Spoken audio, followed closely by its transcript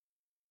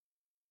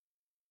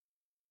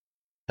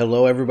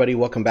Hello, everybody.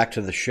 Welcome back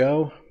to the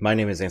show. My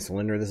name is Ansel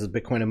Linder. This is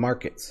Bitcoin and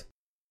Markets.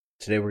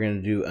 Today, we're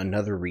going to do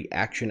another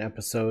reaction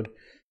episode,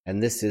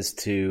 and this is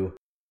to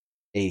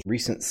a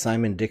recent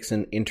Simon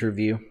Dixon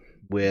interview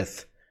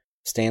with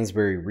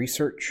Stansberry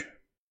Research.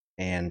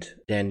 And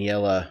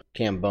Daniela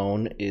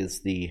Cambone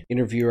is the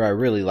interviewer. I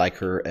really like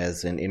her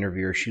as an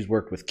interviewer. She's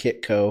worked with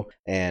Kitco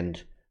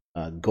and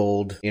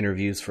Gold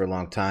interviews for a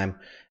long time,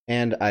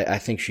 and I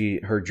think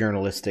her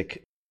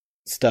journalistic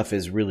stuff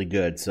is really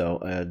good.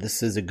 So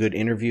this is a good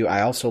interview.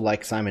 I also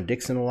like Simon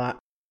Dixon a lot,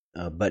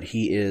 but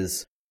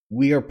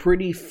we are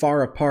pretty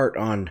far apart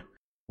on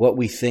what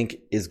we think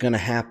is going to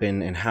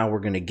happen and how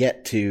we're going to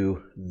get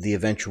to the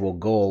eventual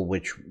goal,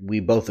 which we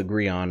both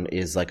agree on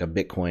is like a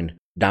Bitcoin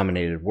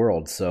dominated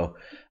world. So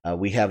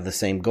we have the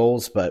same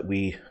goals, but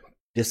we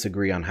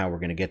disagree on how we're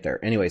going to get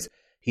there. Anyways,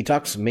 he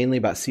talks mainly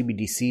about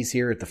CBDCs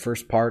here at the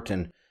first part,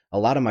 and a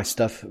lot of my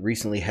stuff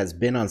recently has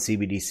been on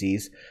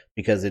CBDCs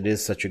because it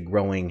is such a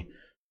growing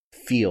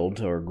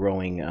field or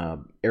growing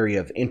area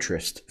of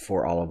interest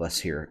for all of us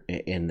here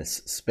in this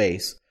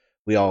space.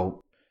 We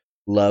all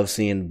love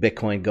seeing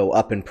Bitcoin go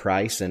up in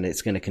price, and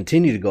it's going to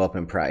continue to go up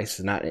in price.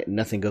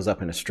 Nothing goes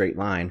up in a straight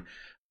line,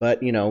 but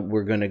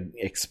we're going to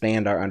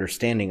expand our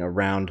understanding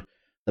around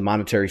the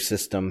monetary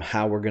system,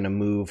 how we're going to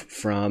move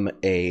from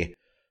a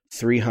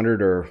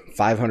 $300 or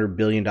 $500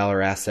 billion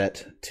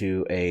asset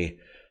to a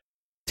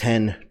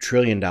 $10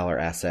 trillion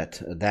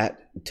asset. That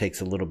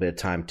takes a little bit of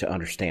time to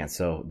understand.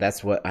 So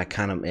that's what I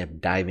kind of am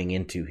diving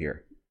into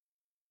here.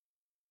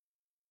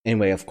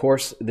 Anyway, of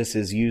course, this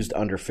is used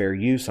under fair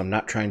use. I'm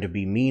not trying to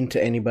be mean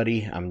to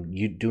anybody. I'm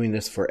doing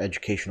this for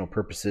educational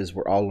purposes.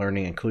 We're all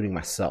learning, including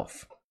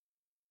myself.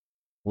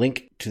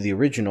 Link to the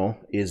original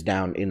is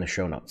down in the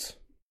show notes.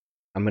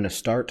 I'm going to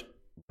start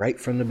right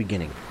from the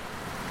beginning.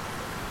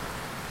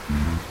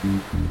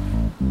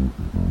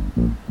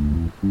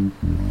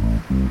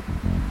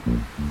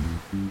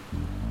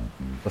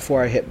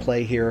 Before I hit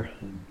play here,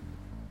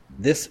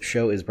 this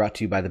show is brought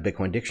to you by the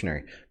Bitcoin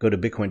Dictionary. Go to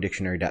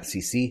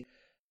bitcoindictionary.cc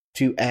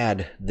to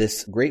add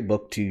this great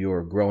book to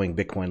your growing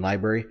Bitcoin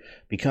library.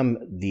 Become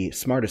the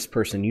smartest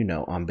person you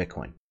know on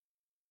Bitcoin.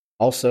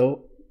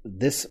 Also,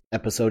 this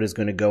episode is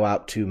going to go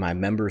out to my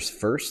members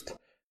first.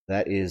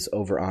 That is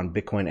over on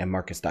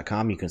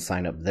bitcoinandmarkets.com. You can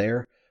sign up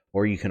there,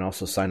 or you can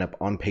also sign up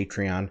on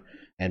Patreon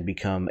and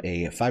become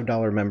a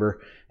 $5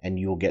 member, and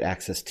you will get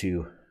access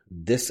to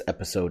this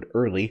episode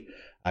early.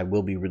 I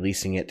will be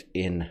releasing it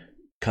in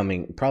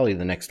coming probably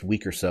the next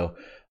week or so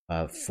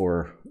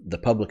for the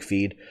public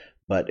feed,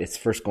 but it's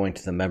first going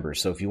to the members.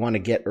 So if you want to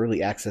get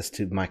early access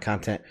to my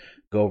content,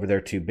 go over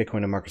there to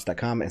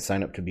bitcoinandmarkets.com and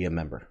sign up to be a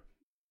member.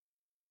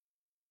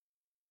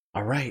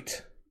 All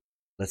right,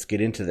 let's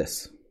get into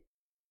this.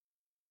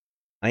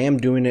 I am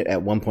doing it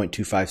at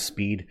 1.25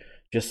 speed,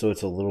 just so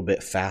it's a little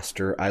bit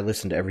faster. I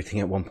listen to everything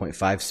at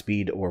 1.5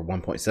 speed or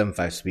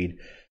 1.75 speed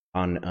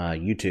on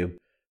YouTube.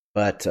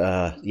 But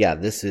yeah,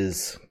 this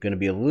is going to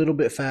be a little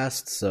bit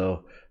fast,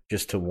 so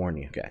just to warn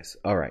you guys.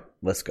 All right,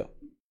 let's go.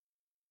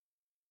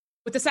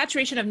 With the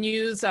saturation of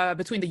news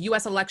between the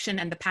U.S. election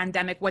and the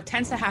pandemic, what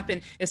tends to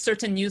happen is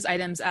certain news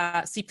items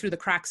seep through the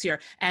cracks here.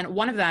 And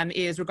one of them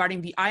is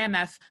regarding the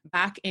IMF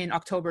back in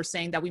October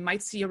saying that we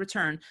might see a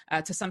return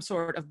to some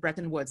sort of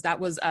Bretton Woods. That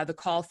was the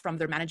call from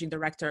their managing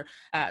director,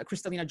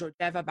 Kristalina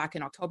Georgieva, back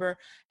in October.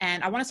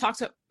 And I want to talk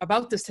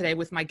about this today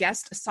with my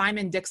guest,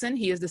 Simon Dixon.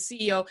 He is the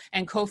CEO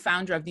and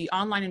co-founder of the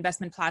online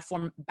investment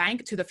platform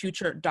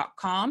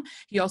banktothefuture.com.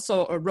 He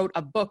also wrote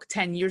a book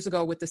 10 years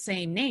ago with the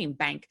same name,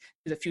 Bank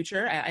to the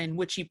Future, in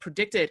which he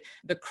predicted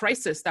the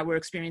crisis that we're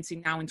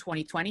experiencing now in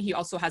 2020. He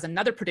also has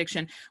another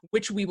prediction,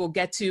 which we will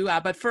get to.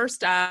 But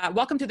first,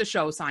 welcome to the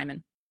show,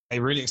 Simon. Hey,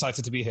 really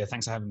excited to be here.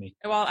 Thanks for having me.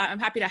 Well, I'm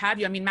happy to have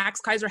you. I mean, Max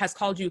Kaiser has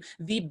called you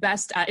the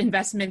best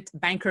investment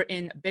banker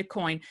in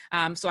Bitcoin.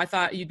 So I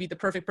thought you'd be the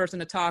perfect person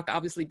to talk,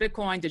 obviously,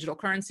 Bitcoin, digital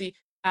currency.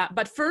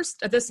 But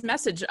first, this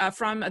message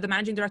from the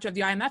managing director of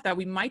the IMF that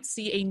we might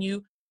see a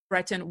new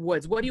Bretton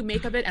Woods. What do you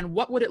make of it, and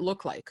what would it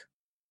look like?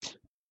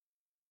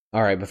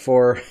 All right,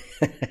 before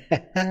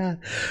I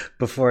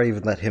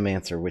even let him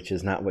answer, which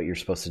is not what you're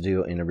supposed to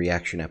do in a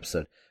reaction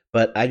episode,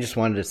 but I just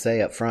wanted to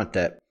say up front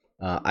that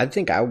I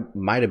think I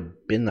might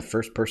have been the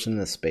first person in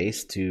the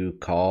space to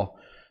call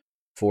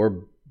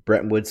for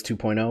Bretton Woods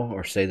 2.0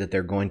 or say that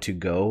they're going to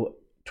go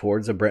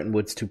towards a Bretton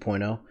Woods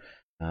 2.0.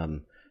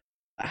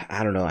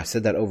 I don't know. I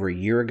said that over a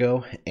year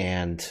ago,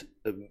 and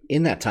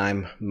in that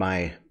time,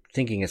 my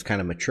thinking has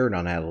kind of matured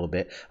on that a little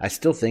bit. I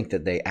still think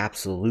that they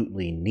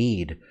absolutely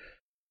need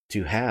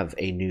to have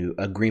a new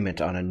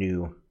agreement on a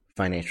new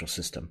financial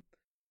system,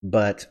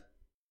 but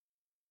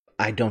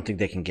I don't think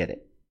they can get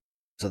it.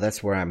 So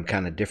that's where I'm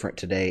kind of different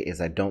today,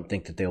 is I don't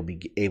think that they'll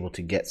be able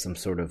to get some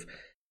sort of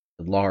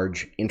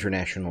large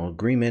international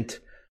agreement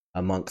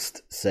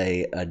amongst,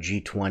 say, a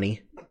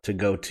G20 to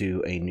go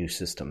to a new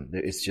system.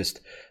 It's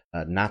just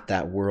not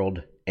that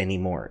world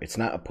anymore. It's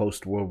not a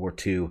post-World War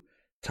II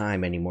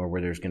time anymore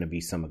where there's going to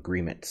be some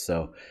agreement.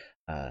 So,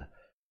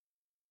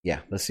 yeah,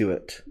 let's see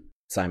what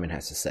Simon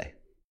has to say.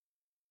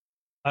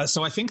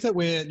 So I think that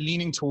we're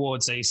leaning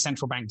towards a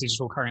central bank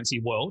digital currency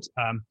world.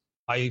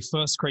 I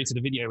first created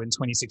a video in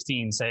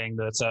 2016 saying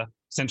that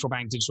central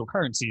bank digital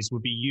currencies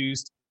would be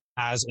used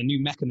as a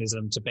new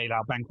mechanism to bail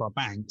out bankrupt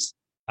banks,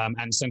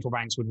 and central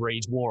banks would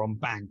wage war on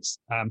banks.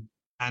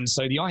 And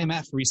so the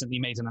IMF recently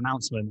made an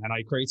announcement, and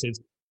I created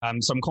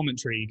some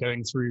commentary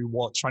going through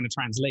trying to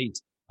translate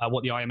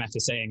what the IMF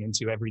is saying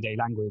into everyday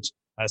language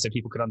so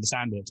people could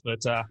understand it.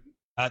 But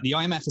the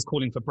IMF is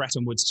calling for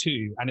Bretton Woods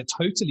 2, and it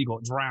totally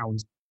got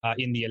drowned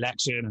in the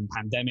election and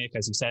pandemic,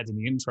 as you said in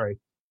the intro,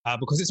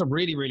 because it's a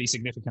really, really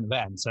significant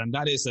event. And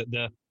that is that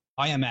the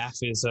IMF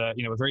is a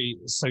very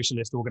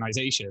socialist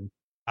organization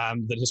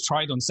that has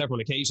tried on several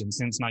occasions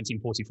since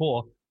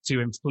 1944 to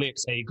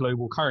inflict a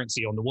global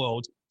currency on the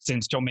world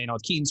since John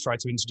Maynard Keynes tried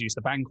to introduce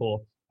the Bancor,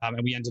 and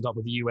we ended up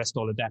with the US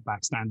dollar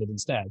debt-backed standard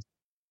instead.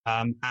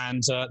 And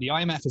the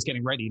IMF is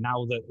getting ready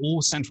now that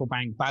all central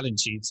bank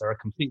balance sheets are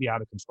completely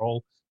out of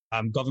control.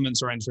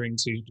 Governments are entering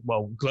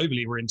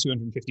globally, we're in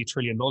 $250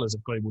 trillion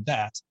of global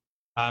debt.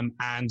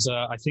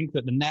 I think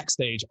that the next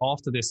stage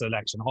after this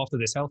election, after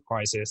this health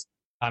crisis,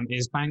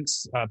 is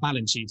banks'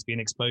 balance sheets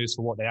being exposed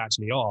for what they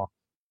actually are.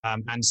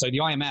 And so the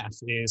IMF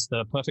is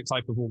the perfect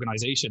type of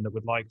organization that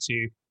would like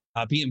to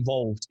be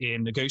involved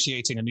in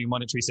negotiating a new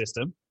monetary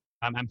system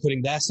and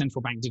putting their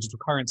central bank digital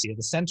currency at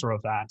the center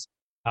of that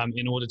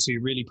in order to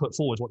really put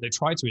forward what they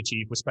tried to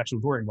achieve with special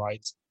drawing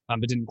rights,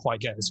 but didn't quite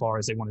get as far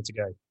as they wanted to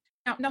go.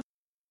 Now,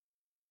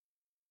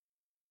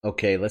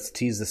 Okay, let's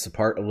tease this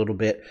apart a little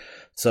bit.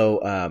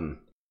 So,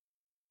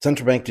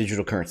 central bank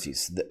digital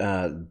currencies.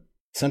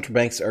 Central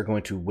banks are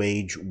going to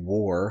wage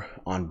war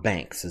on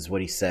banks, is what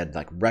he said,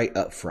 like right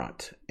up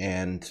front.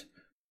 And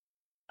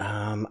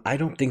I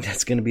don't think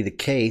that's going to be the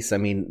case. I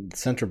mean,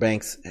 central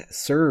banks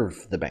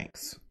serve the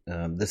banks.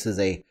 This is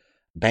a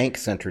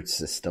bank-centered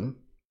system.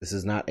 This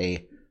is not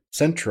a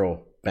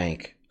central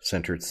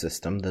bank-centered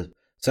system. The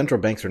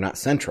central banks are not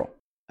central.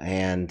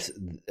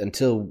 And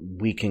until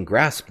we can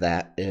grasp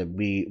that,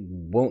 we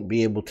won't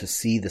be able to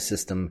see the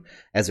system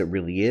as it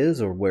really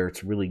is or where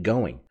it's really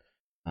going.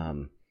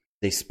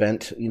 The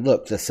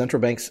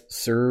central banks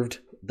served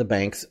the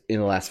banks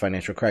in the last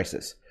financial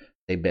crisis.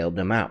 They bailed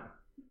them out.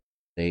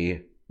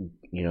 They,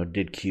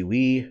 did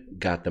QE,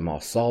 got them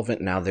all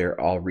solvent. Now they're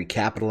all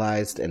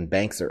recapitalized, and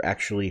banks are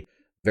actually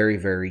very,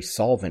 very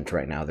solvent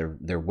right now.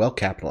 They're well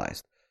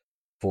capitalized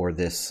for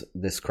this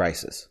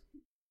crisis.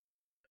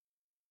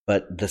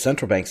 But the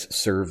central banks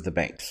serve the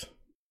banks.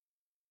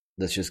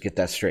 Let's just get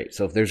that straight.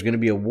 So if there's going to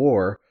be a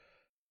war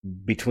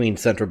between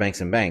central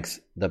banks and banks,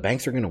 the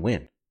banks are going to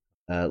win.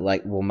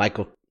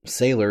 Michael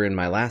Saylor in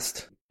my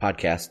last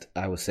podcast,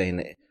 I was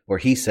saying, or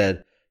he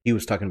said he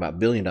was talking about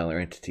billion-dollar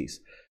entities.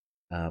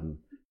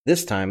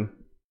 This time,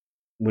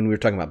 when we were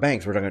talking about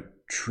banks, we're talking about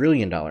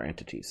trillion-dollar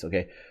entities.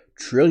 Okay,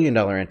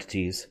 trillion-dollar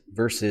entities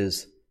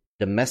versus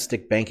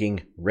domestic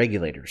banking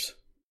regulators.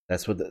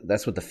 That's what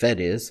the Fed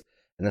is,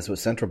 and that's what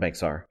central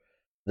banks are.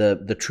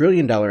 The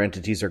trillion-dollar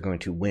entities are going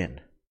to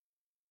win.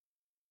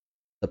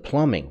 The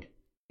plumbing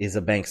is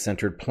a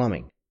bank-centered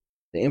plumbing.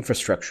 The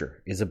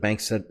infrastructure is a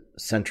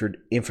bank-centered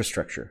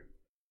infrastructure.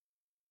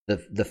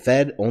 The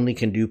Fed only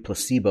can do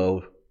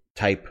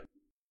placebo-type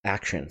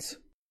actions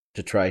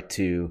to try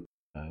to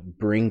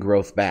bring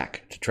growth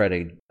back, to try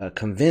to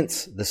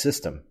convince the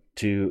system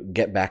to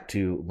get back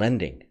to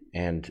lending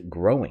and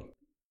growing.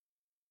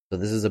 So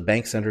this is a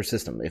bank-centered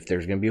system. If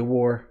there's going to be a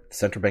war, the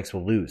central banks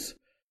will lose.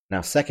 Now,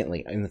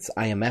 secondly, and it's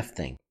IMF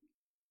thing.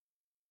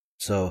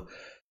 So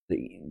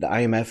the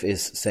IMF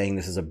is saying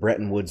this is a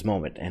Bretton Woods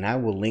moment, and I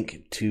will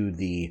link to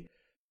the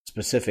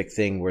specific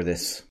thing where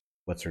this,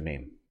 what's her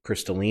name?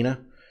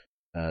 Kristalina,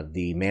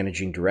 the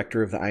managing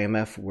director of the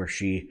IMF, where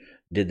she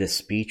did this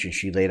speech and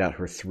she laid out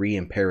her 3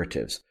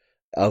 imperatives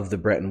of the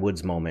Bretton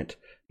Woods moment.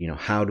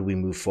 How do we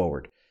move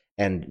forward?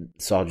 And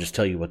so I'll just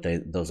tell you what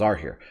those are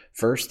here.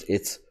 First,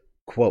 it's,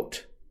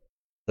 quote,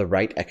 the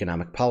right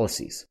economic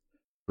policies.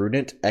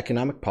 Prudent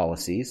economic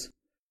policies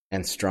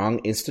and strong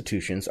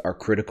institutions are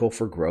critical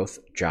for growth,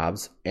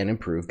 jobs, and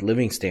improved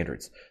living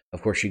standards.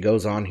 Of course, she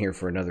goes on here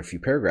for another few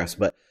paragraphs,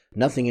 but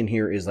nothing in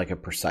here is like a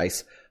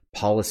precise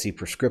policy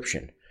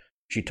prescription.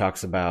 She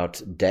talks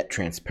about debt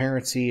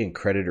transparency and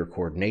creditor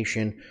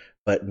coordination,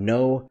 but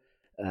no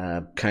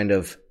kind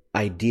of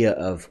idea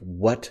of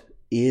what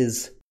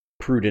is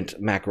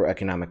prudent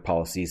macroeconomic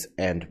policies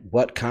and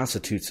what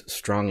constitutes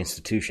strong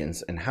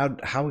institutions and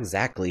how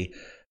exactly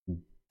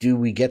do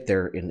we get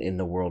there in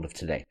the world of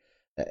today.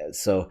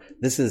 So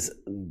this is,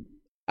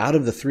 out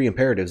of the 3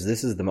 imperatives,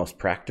 this is the most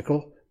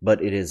practical,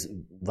 but it is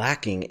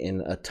lacking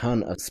in a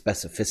ton of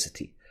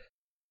specificity.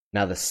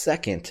 Now, the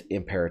second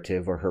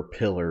imperative, or her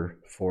pillar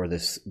for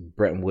this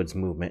Bretton Woods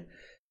movement,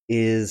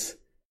 is,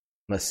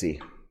 let's see,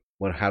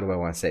 how do I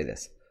want to say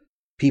this?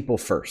 People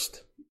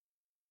first.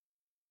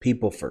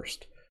 People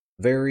first.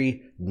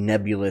 Very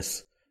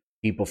nebulous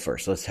people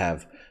first. Let's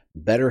have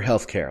better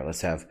healthcare.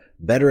 Let's have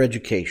better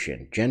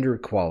education, gender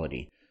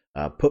equality,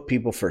 put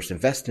people first,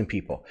 invest in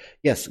people.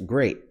 Yes,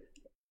 great.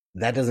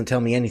 That doesn't tell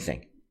me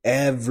anything.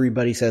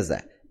 Everybody says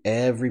that.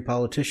 Every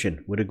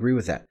politician would agree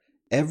with that.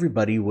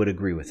 Everybody would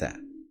agree with that.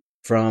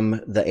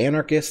 From the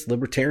anarchist,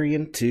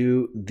 libertarian,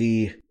 to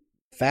the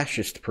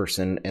fascist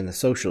person and the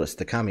socialist,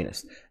 the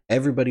communist.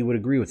 Everybody would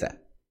agree with that.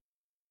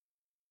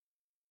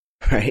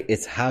 Right?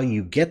 It's how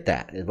you get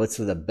that. What's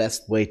the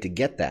best way to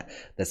get that?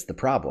 That's the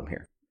problem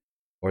here.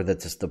 Or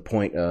that's just the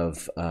point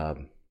of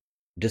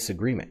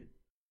disagreement.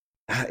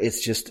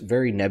 It's just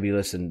very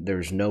nebulous, and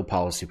there's no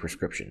policy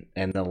prescription.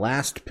 And the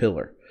last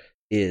pillar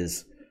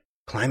is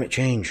climate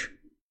change.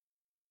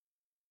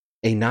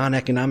 A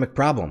non-economic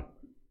problem.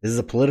 This is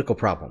a political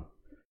problem.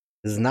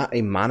 This is not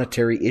a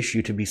monetary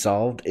issue to be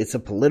solved. It's a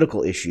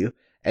political issue,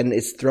 and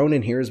it's thrown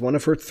in here as one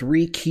of her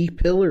 3 key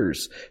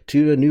pillars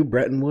to a new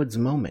Bretton Woods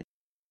moment.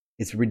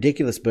 It's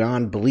ridiculous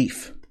beyond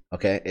belief.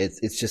 Okay,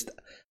 it's just,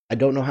 I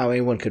don't know how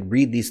anyone could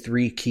read these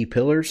 3 key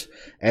pillars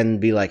and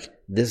be like,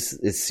 this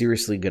is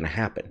seriously going to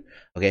happen.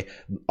 Okay.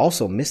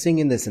 Also, missing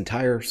in this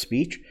entire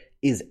speech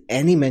is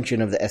any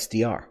mention of the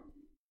SDR.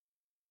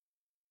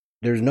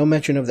 There's no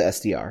mention of the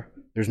SDR.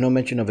 There's no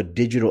mention of a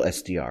digital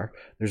SDR.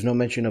 There's no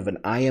mention of an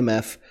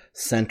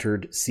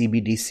IMF-centered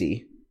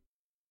CBDC.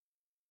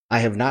 I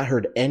have not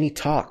heard any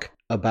talk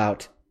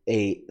about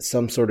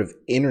some sort of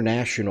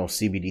international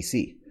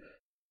CBDC.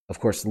 Of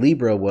course,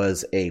 Libra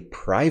was a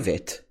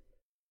private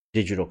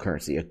digital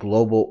currency, a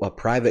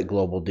private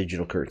global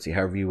digital currency,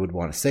 however you would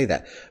want to say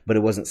that, but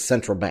it wasn't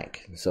central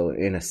bank. So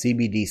in a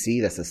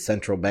CBDC, that's a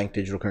central bank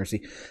digital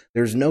currency.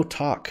 There's no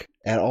talk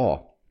at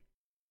all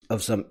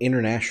of some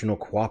international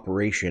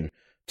cooperation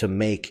to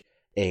make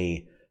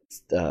a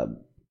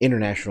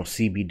international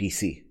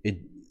CBDC.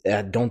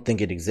 I don't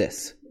think it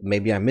exists.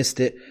 Maybe I missed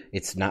it.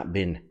 It's not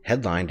been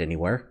headlined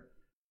anywhere.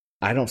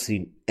 I don't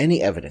see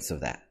any evidence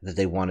of that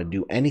they want to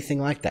do anything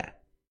like that.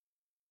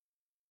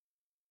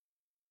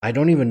 I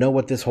don't even know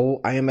what this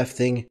whole IMF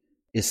thing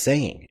is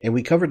saying. And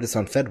we covered this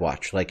on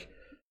FedWatch. Like,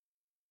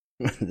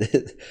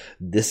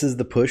 this is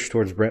the push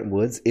towards Bretton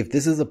Woods. If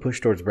this is a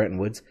push towards Bretton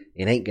Woods,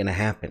 it ain't going to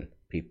happen,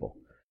 people.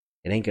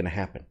 It ain't going to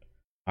happen.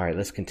 All right,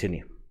 let's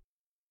continue.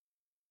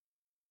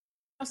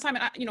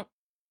 Simon,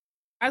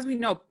 as we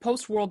know,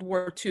 post-World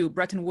War II,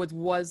 Bretton Woods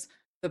was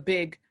the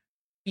big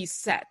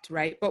reset,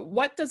 right? But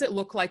what does it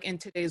look like in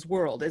today's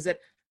world? Is it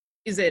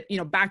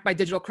backed by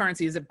digital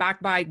currency? Is it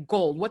backed by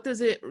gold? What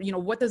does it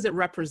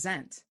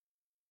represent?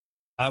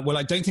 Well,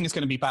 I don't think it's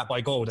going to be backed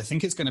by gold. I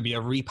think it's going to be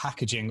a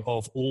repackaging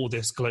of all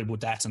this global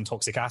debt and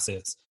toxic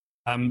assets.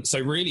 So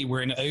really,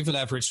 we're in an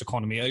over-leveraged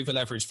economy,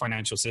 over-leveraged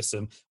financial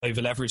system,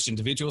 over-leveraged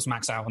individuals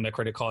max out on their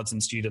credit cards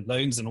and student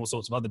loans and all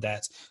sorts of other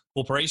debts.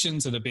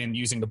 Corporations that have been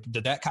using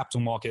the debt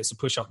capital markets to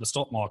push up the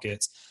stock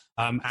markets,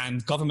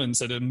 and governments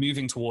that are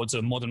moving towards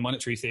a modern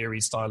monetary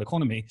theory style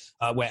economy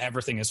where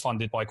everything is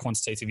funded by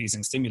quantitative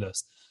easing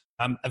stimulus.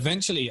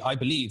 Eventually, I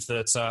believe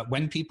that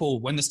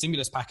when the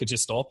stimulus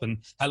packages stop and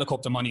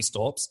helicopter money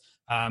stops,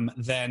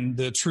 then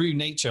the true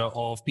nature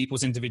of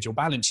people's individual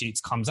balance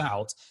sheets comes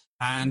out.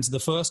 And the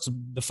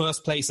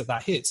first place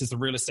that hits is the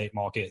real estate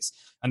markets.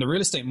 And the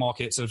real estate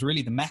markets is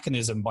really the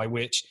mechanism by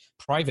which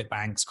private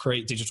banks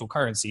create digital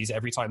currencies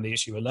every time they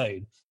issue a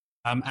loan.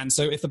 And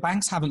so if the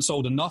banks haven't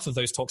sold enough of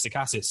those toxic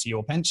assets to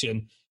your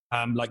pension,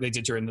 like they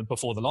did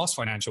before the last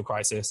financial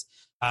crisis,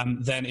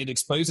 then it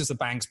exposes the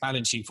bank's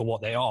balance sheet for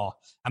what they are.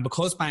 And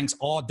because banks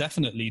are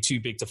definitely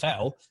too big to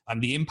fail,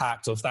 and the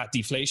impact of that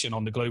deflation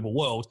on the global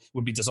world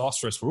would be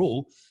disastrous for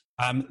all,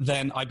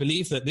 then I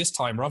believe that this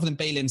time, rather than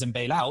bail-ins and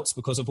bail-outs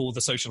because of all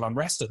the social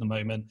unrest at the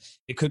moment,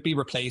 it could be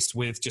replaced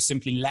with just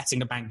simply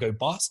letting a bank go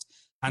bust.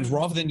 And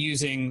rather than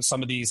using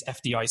some of these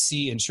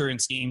FDIC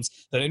insurance schemes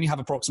that only have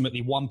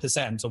approximately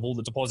 1% of all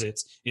the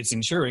deposits it's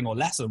insuring, or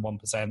less than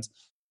 1%,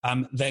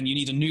 then you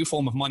need a new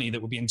form of money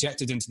that will be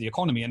injected into the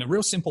economy. And a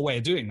real simple way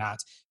of doing that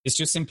is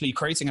just simply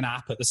creating an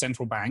app at the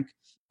central bank.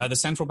 The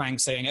central bank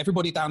saying,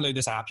 everybody download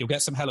this app, you'll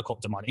get some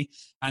helicopter money.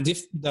 And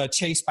if the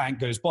Chase Bank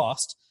goes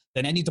bust,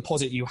 then any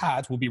deposit you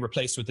had will be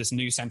replaced with this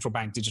new central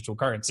bank digital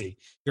currency.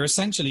 You're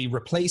essentially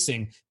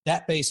replacing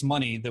debt-based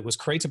money that was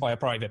created by a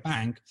private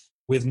bank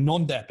with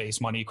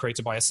non-debt-based money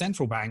created by a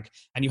central bank,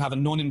 and you have a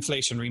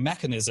non-inflationary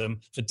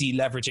mechanism for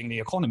deleveraging the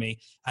economy.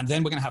 And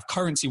then we're going to have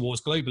currency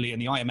wars globally,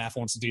 and the IMF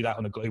wants to do that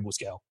on a global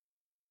scale.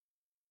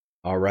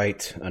 All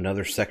right,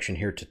 another section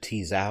here to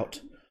tease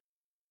out.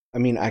 I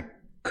mean, I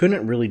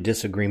couldn't really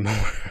disagree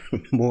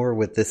more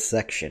with this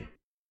section.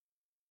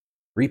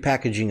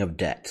 Repackaging of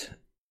debt.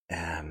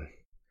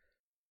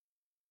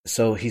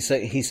 So he's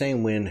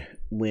saying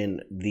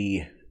when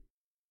the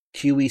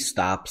QE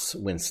stops,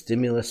 when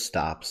stimulus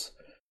stops,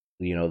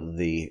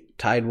 the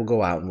tide will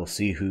go out and we'll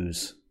see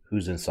who's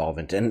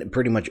insolvent, and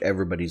pretty much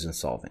everybody's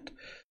insolvent.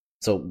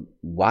 So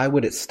why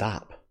would it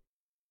stop?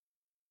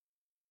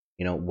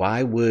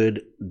 Why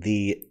would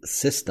the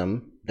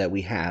system that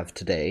we have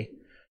today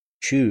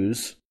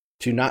choose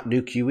to not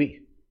do QE,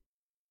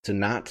 to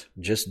not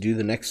just do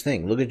the next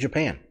thing? Look at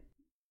Japan.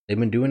 They've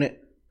been doing it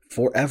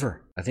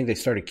forever. I think they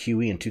started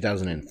QE in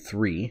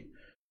 2003,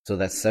 so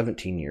that's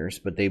 17 years,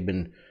 but they've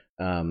been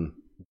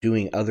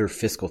doing other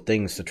fiscal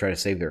things to try to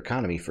save their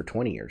economy for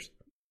 20 years.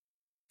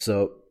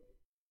 So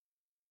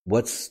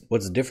what's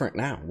different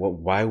now?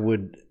 Why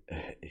would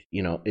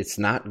it's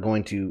not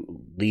going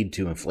to lead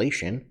to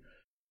inflation.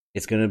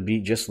 It's going to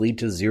be just lead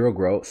to zero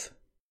growth,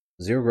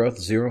 zero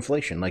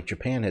inflation, like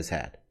Japan has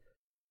had.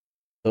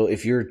 So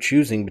if you're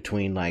choosing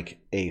between like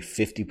a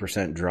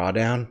 50%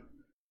 drawdown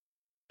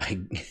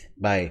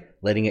by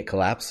letting it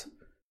collapse,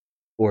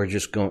 or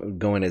just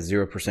going at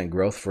 0%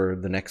 growth for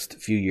the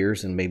next few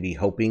years and maybe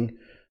hoping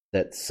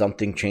that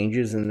something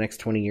changes in the next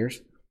 20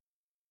 years,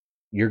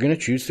 you're going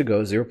to choose to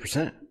go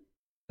 0%.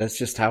 That's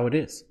just how it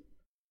is.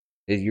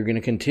 You're going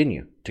to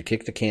continue to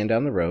kick the can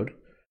down the road,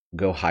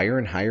 go higher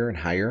and higher and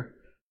higher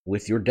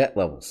with your debt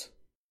levels.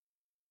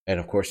 And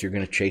of course, you're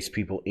going to chase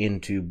people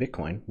into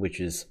Bitcoin, which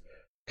is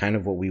kind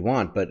of what we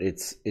want, but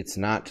it's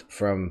not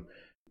going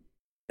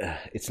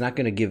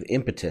to give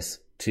impetus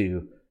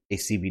to a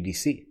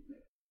CBDC.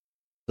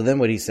 So then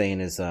what he's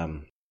saying is they're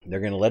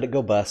going to let it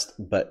go bust,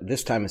 but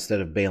this time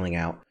instead of bailing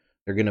out,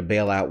 they're going to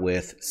bail out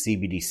with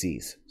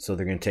CBDCs. So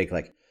they're going to take,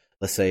 like,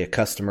 let's say a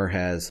customer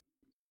has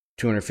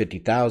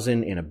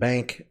 $250,000 in a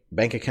bank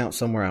account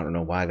somewhere. I don't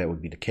know why that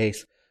would be the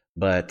case,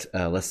 but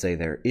let's say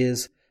there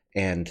is.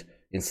 And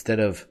instead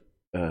of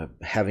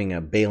having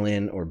a bail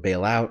in or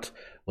bail out,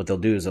 what they'll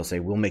do is they'll say,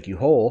 we'll make you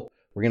whole.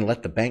 We're going to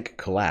let the bank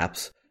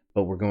collapse,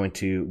 but we're going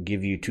to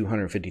give you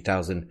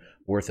 $250,000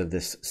 worth of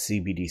this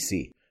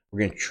CBDC. We're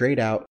going to trade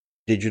out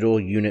digital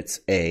units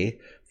A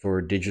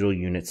for digital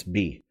units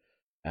B.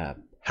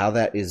 How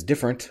that is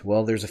different?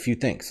 Well, there's a few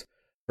things.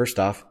 First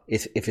off,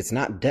 if it's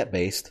not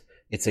debt-based,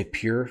 it's a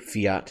pure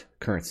fiat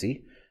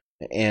currency,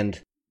 and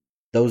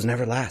those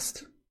never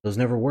last. Those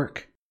never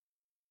work.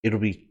 It'll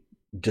be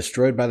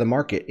destroyed by the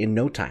market in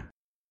no time.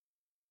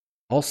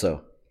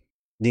 Also,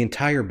 the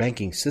entire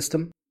banking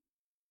system,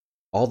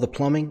 all the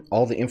plumbing,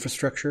 all the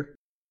infrastructure,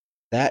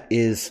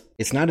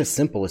 it's not as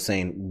simple as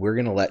saying we're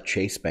going to let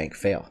Chase Bank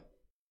fail,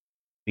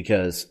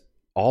 because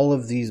all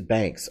of these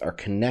banks are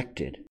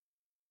connected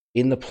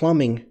in the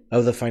plumbing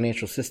of the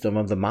financial system,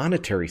 of the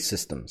monetary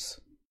systems.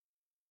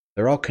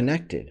 They're all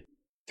connected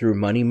through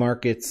money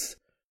markets,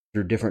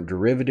 through different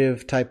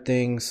derivative type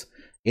things,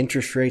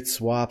 interest rate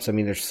swaps. I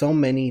mean, there's so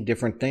many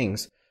different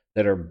things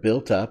that are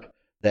built up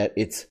that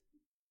it's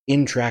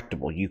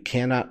intractable. You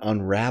cannot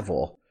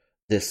unravel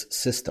this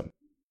system.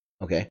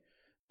 Okay?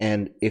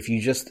 And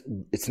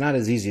it's not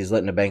as easy as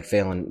letting a bank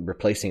fail and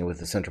replacing it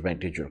with a central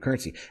bank digital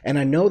currency. And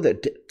I know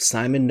that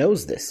Simon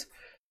knows this.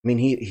 I mean,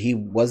 he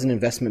was an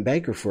investment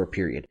banker for a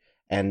period,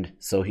 and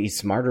so he's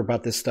smarter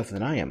about this stuff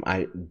than I am.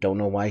 I don't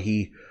know why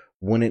he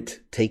wouldn't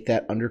take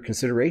that under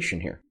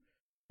consideration here.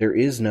 There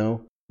is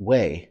no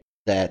way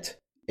that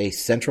a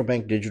central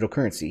bank digital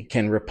currency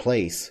can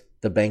replace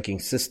the banking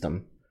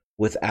system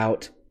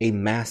without a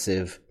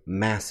massive,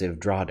 massive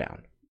drawdown.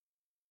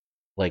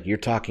 Like, you're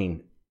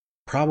talking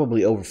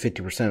probably over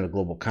 50% of the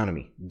global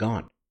economy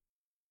gone.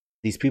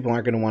 These people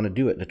aren't going to want to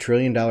do it. The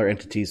trillion-dollar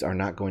entities are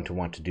not going to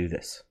want to do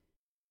this.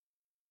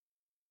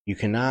 You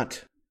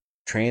cannot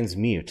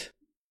transmute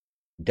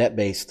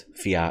debt-based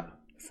fiat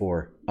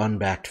for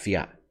unbacked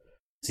fiat.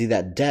 See,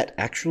 that debt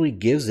actually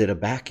gives it a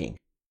backing.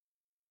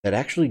 That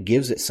actually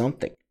gives it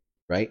something,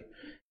 right?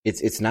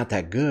 It's not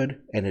that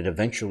good, and it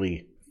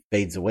eventually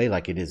fades away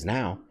like it is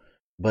now,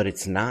 but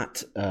it's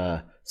not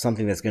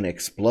something that's going to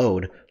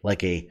explode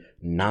like a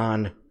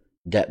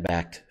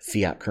non-debt-backed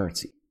fiat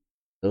currency.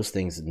 Those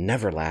things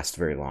never last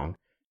very long,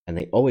 and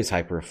they always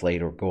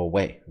hyperinflate or go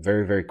away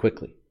very, very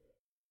quickly.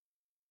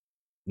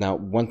 Now,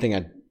 one thing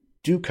I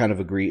do kind of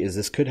agree is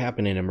this could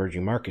happen in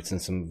emerging markets in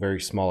some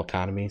very small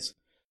economies,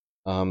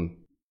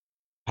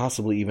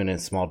 possibly even in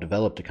small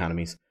developed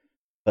economies.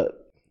 But,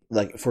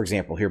 like, for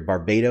example, here,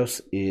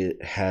 Barbados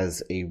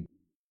has a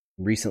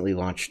recently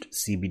launched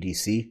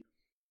CBDC,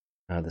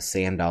 the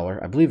sand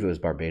dollar. I believe it was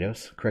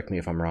Barbados. Correct me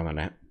if I'm wrong on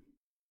that.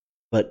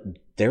 But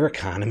their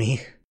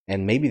economy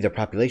and maybe their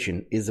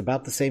population is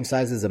about the same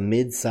size as a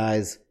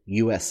mid-size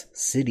U.S.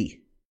 city.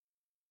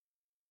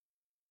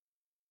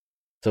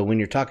 So when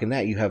you're talking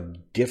that, you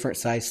have different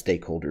size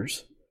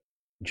stakeholders,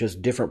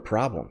 just different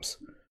problems.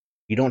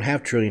 You don't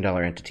have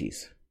trillion-dollar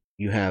entities.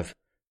 You have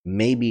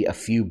maybe a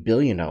few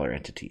billion-dollar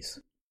entities,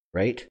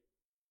 right?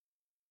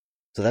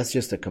 So that's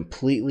just a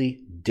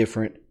completely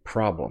different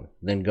problem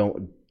than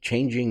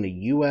changing the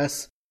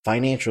U.S.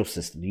 financial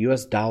system, the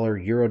U.S. dollar,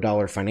 euro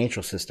dollar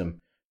financial system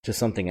to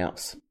something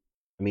else.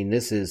 I mean,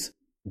 this is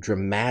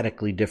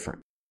dramatically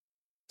different.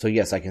 So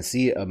yes, I can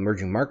see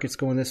emerging markets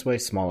going this way,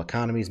 small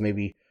economies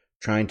maybe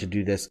trying to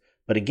do this.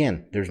 But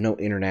again, there's no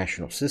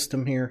international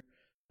system here.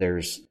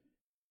 There's,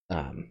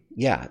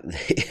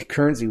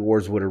 currency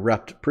wars would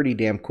erupt pretty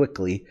damn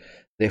quickly.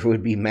 There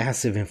would be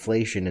massive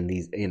inflation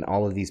in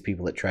all of these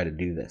people that try to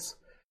do this.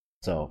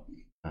 So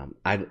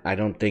I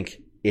don't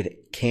think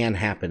it can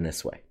happen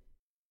this way.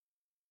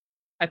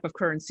 Type of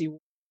currency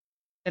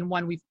than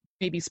one we've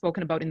maybe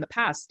spoken about in the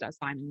past,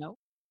 Simon, no?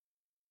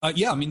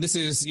 Yeah, I mean, this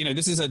is a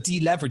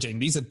deleveraging.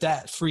 These are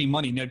debt-free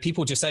money. You know,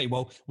 people just say,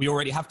 well, we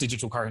already have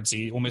digital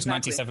currency. Almost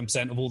exactly.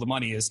 97% of all the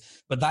money is,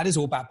 but that is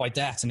all backed by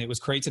debt, and it was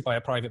created by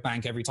a private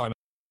bank every time.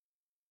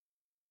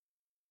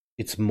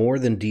 It's more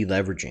than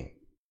deleveraging.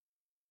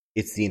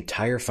 It's the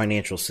entire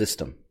financial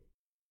system.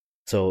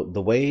 So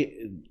the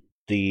way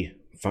the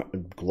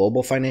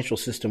global financial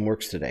system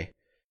works today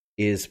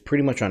is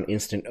pretty much on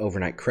instant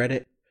overnight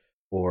credit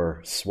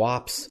or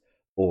swaps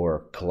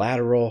or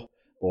collateral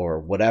or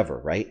whatever,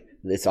 right?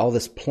 It's all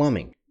this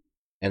plumbing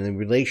and the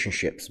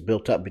relationships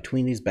built up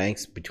between these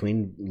banks,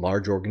 between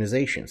large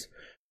organizations,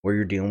 where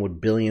you're dealing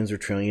with billions or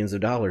trillions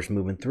of dollars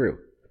moving through.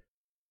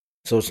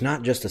 So it's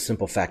not just a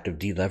simple fact of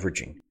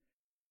deleveraging.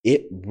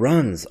 It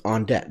runs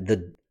on debt.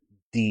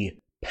 The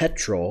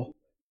petrol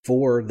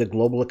for the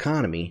global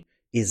economy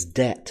is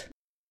debt.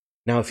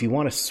 Now, if you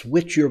want to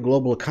switch your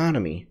global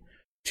economy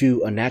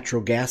to a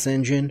natural gas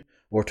engine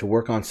or to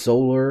work on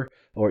solar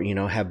or,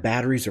 have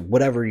batteries or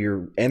whatever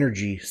your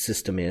energy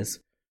system is,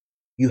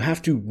 you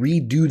have to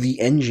redo the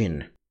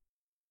engine,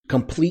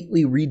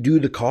 completely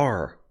redo the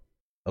car.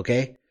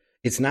 Okay?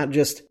 It's not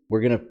just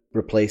we're going to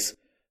replace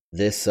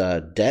this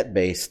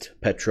debt-based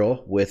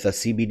petrol with a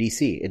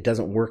CBDC. It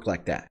doesn't work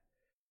like that.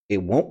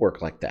 It won't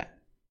work like that.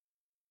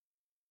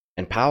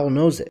 And Powell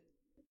knows it.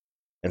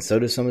 And so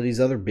do some of these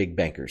other big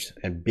bankers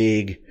and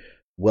big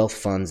wealth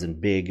funds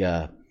and big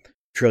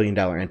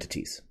trillion-dollar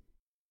entities.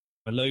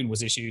 A loan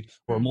was issued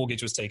or a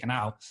mortgage was taken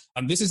out.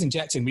 This is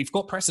injecting. We've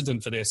got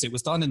precedent for this. It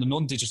was done in the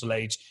non-digital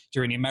age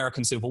during the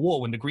American Civil War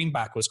when the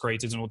greenback was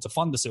created in order to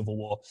fund the Civil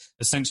War.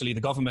 Essentially,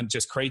 the government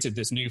just created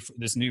this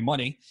new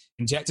money,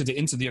 injected it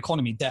into the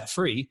economy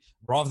debt-free,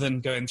 rather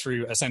than going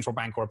through a central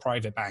bank or a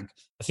private bank.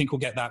 I think we'll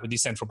get that with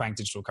these central bank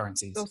digital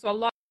currencies. So a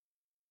lot.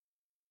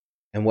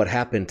 And what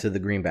happened to the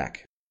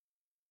greenback?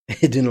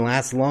 It didn't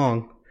last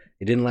long.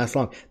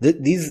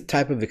 These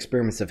type of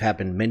experiments have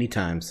happened many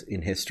times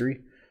in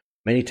history.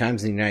 Many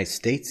times in the United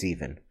States,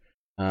 even.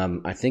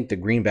 I think the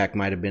greenback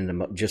might have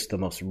been just the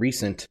most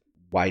recent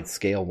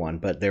wide-scale one,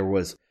 but there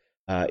was,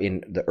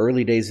 in the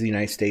early days of the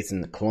United States,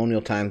 in the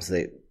colonial times,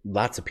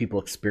 lots of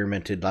people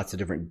experimented, lots of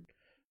different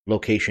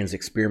locations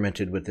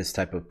experimented with this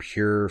type of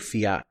pure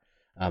fiat.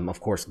 Of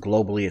course,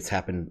 globally, it's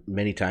happened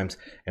many times,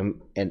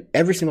 and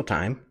every single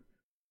time,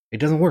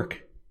 it doesn't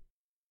work.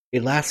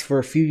 It lasts for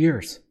a few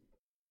years,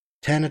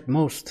 10 at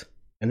most,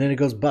 and then it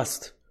goes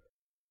bust,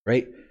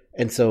 right?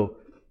 And so,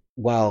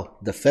 while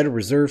the Federal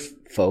Reserve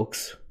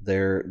folks,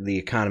 they're the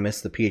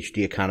economists, the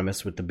PhD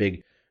economists with the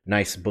big,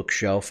 nice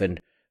bookshelf and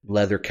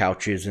leather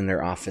couches in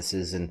their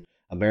offices and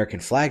American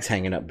flags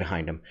hanging up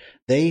behind them,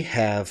 they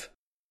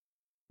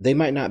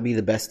might not be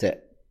the best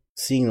at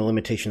seeing the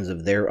limitations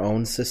of their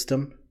own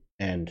system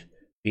and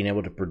being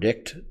able to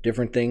predict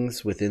different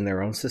things within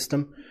their own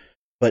system,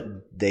 but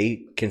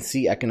they can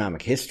see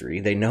economic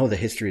history. They know the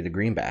history of the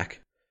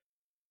greenback.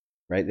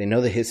 Right? They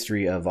know the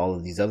history of all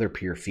of these other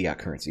pure fiat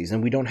currencies,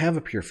 and we don't have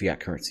a pure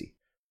fiat currency.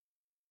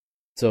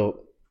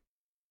 So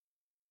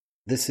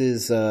this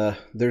is,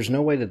 there's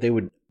no way that they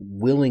would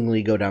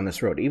willingly go down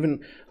this road.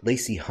 Even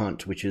Lacey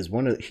Hunt, which is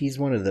he's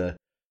one of the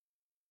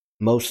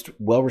most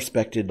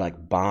well-respected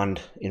bond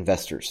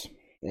investors.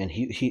 And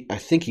I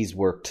think he's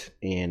worked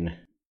in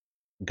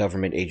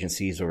government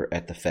agencies or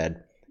at the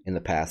Fed in the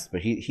past,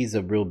 but he's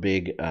a real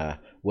big,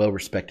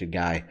 well-respected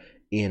guy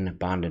in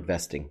bond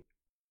investing.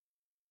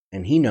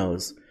 And he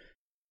knows,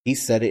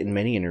 he's said it in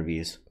many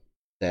interviews,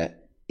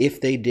 that if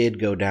they did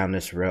go down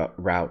this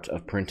route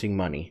of printing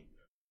money,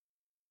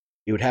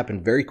 it would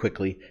happen very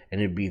quickly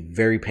and it'd be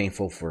very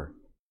painful for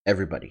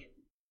everybody.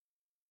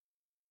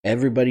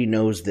 Everybody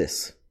knows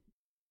this.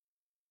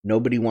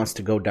 Nobody wants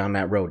to go down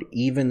that road,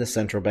 even the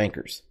central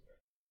bankers.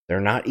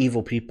 They're not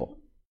evil people.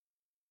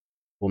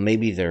 Well,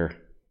 maybe they're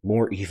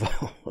more evil.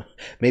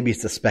 Maybe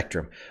it's a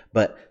spectrum,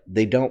 but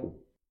they don't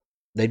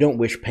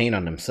wish pain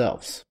on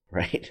themselves,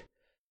 right?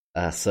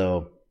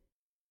 So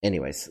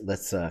anyways,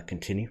 let's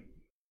continue.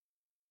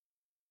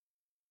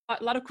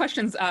 A lot of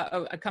questions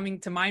are coming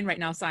to mind right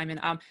now, Simon.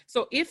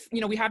 So if,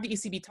 we have the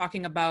ECB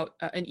talking about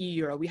an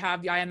e-euro, we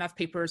have the IMF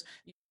papers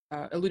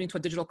alluding to a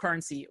digital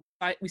currency.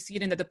 We see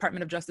it in the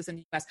Department of Justice in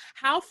the US.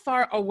 How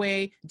far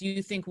away do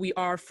you think we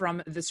are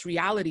from this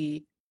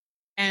reality?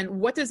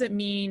 And what does it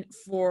mean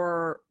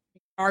for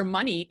our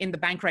money in the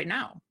bank right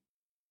now?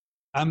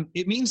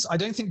 It means I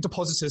don't think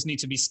depositors need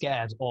to be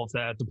scared of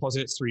their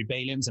deposits through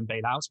bail-ins and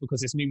bailouts because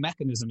this new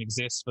mechanism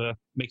exists for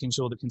making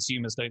sure that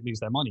consumers don't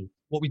lose their money.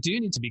 What we do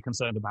need to be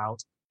concerned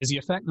about is the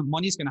effect that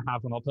money is going to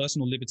have on our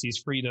personal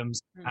liberties,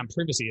 freedoms, and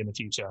privacy in the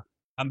future.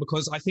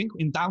 Because I think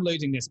in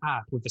downloading this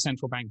app with the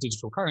central bank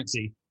digital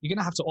currency, you're going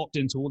to have to opt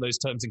into all those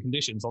terms and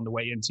conditions on the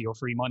way into your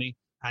free money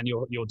and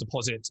your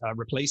deposit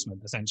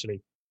replacement,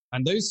 essentially.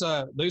 And those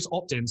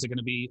opt-ins are going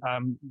to be,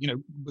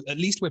 at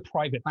least with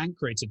private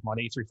bank-created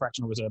money through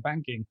fractional reserve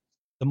banking,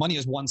 the money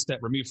is one step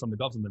removed from the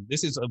government.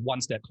 This is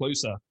one step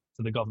closer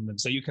to the government.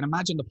 So you can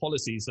imagine the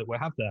policies that we'll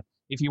have there.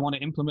 If you want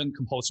to implement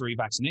compulsory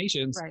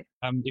vaccinations, right.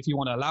 If you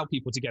want to allow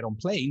people to get on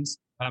planes,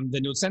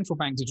 then your central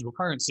bank digital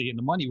currency and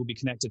the money will be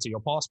connected to your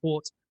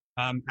passport.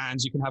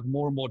 And you can have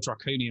more and more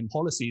draconian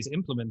policies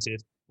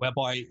implemented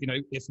whereby,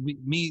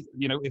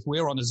 if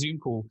we're on a Zoom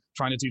call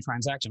trying to do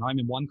transaction, I'm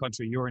in one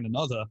country, you're in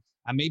another,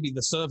 and maybe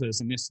the servers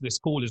in this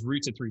call is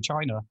routed through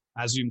China,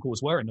 as Zoom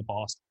calls were in the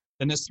past,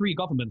 then there's three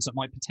governments that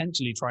might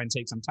potentially try and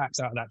take some tax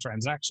out of that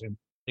transaction.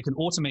 They can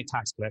automate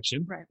tax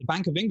collection. Right. The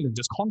Bank of England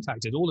just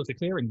contacted all of the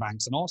clearing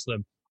banks and asked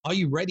them, are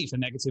you ready for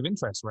negative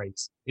interest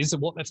rates?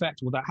 What effect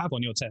will that have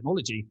on your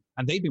technology?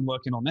 And they've been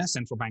working on their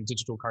central bank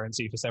digital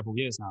currency for several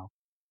years now.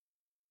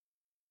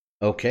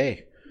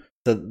 Okay.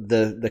 So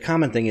the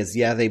common thing is,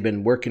 yeah, they've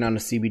been working on the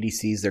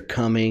CBDCs. They're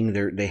coming.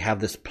 They have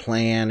this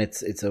plan.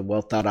 It's a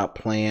well thought out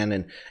plan,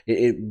 and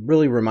it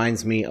really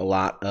reminds me a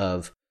lot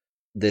of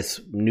this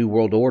New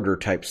World Order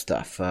type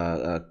stuff,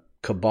 a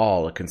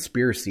cabal, a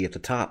conspiracy at the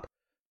top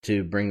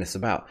to bring this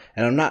about.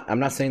 And I'm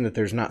not saying that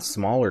there's not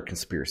smaller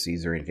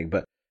conspiracies or anything,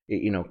 but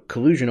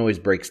collusion always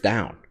breaks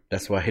down.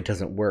 That's why it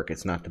doesn't work.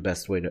 It's not the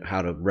best way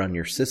how to run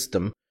your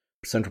system.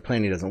 Central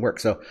planning doesn't work.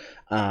 So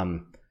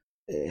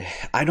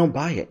I don't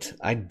buy it.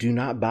 I do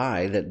not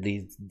buy that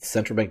the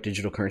central bank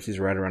digital currencies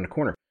are right around the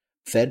corner.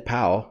 Fed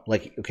Powell,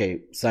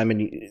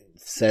 Simon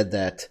said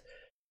that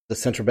the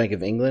Central Bank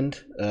of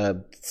England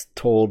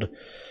told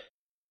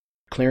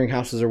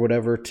clearinghouses or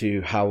whatever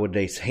to how would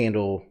they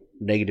handle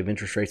negative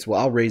interest rates. Well,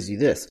 I'll raise you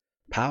this.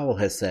 Powell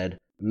has said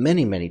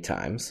many, many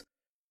times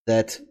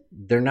that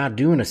they're not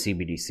doing a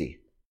CBDC,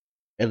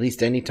 at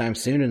least anytime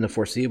soon in the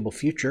foreseeable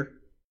future.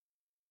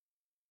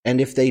 And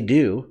if they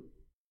do,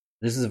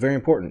 this is very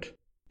important.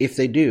 If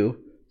they do,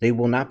 they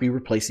will not be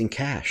replacing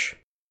cash.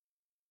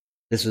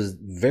 This was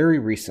very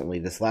recently,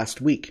 this last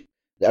week.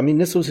 I mean,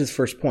 this was his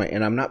first point,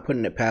 and I'm not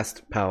putting it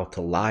past Powell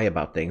to lie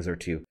about things or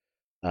to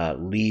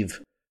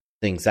leave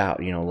things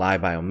out, lie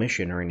by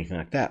omission or anything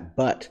like that.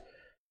 But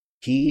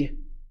he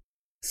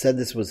said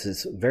this was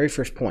his very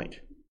first point.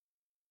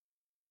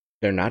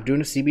 They're not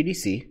doing a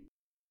CBDC,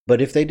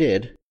 but if they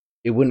did,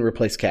 it wouldn't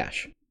replace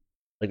cash.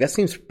 That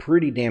seems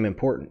pretty damn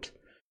important.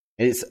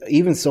 It's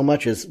even so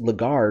much as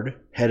Lagarde,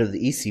 head of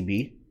the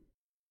ECB,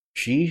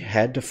 she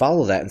had to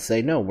follow that and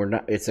say, no, we're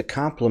not. It's a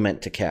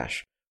complement to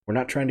cash. We're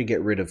not trying to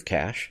get rid of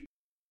cash.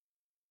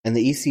 And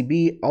the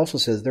ECB also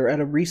says they're at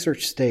a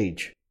research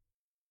stage.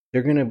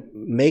 They're going to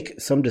make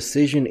some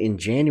decision in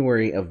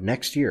January of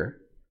next year,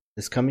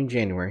 this coming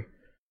January,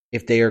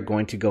 if they are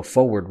going to go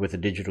forward with a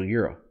digital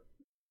euro.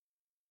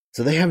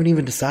 So they haven't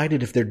even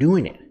decided if they're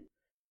doing it.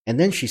 And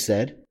then she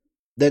said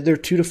that they're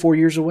 2 to 4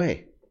 years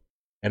away.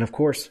 And of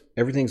course,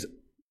 everything's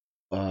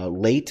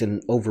late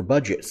and over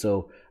budget.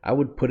 So I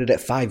would put it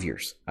at 5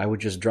 years. I would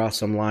just draw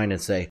some line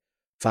and say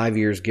 5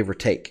 years, give or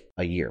take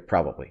a year,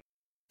 probably.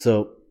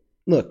 So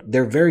look,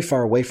 they're very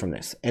far away from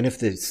this. And if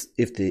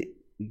the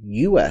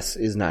US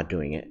is not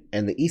doing it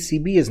and the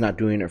ECB is not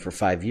doing it for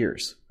 5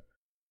 years,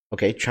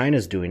 okay,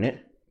 China's doing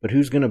it, but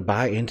who's going to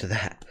buy into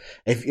that?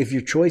 If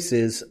your choice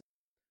is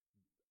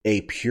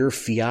a pure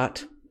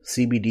fiat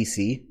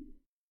CBDC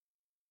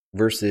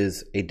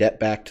versus a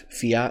debt-backed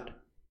fiat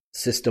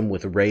system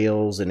with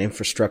rails and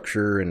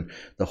infrastructure and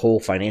the whole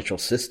financial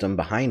system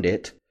behind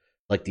it,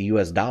 like the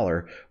US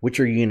dollar, which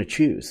are you going to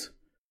choose?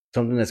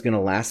 Something that's going to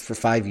last for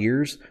 5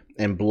 years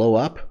and blow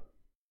up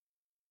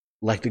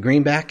like the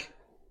greenback?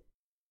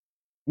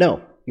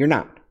 No, you're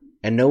not.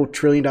 And no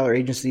trillion-dollar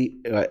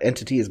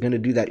entity is going to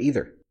do that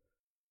either.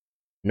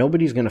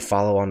 Nobody's going to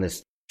follow on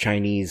this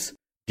Chinese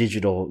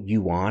digital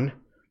yuan.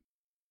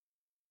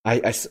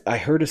 I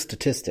heard a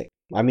statistic.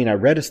 I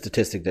read a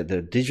statistic that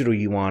the digital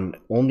yuan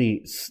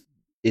only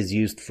is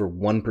used for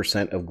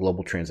 1% of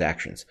global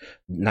transactions.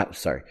 Let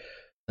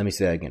me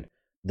say that again.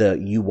 The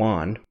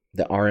yuan,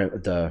 the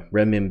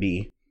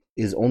renminbi,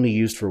 is only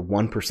used for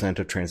 1%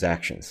 of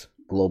transactions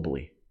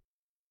globally.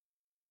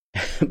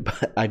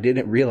 But I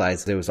didn't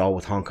realize that it was all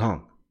with Hong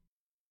Kong.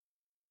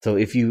 So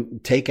if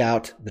you take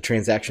out the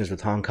transactions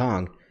with Hong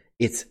Kong,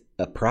 it's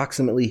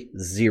approximately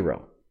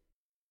zero.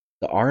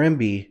 The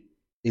RMB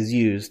is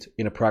used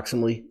in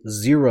approximately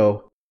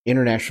zero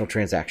international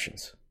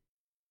transactions.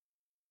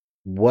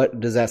 What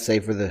does that say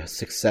for the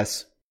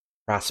success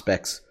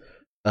prospects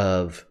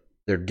of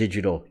their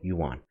digital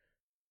yuan?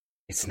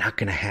 It's not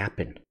going to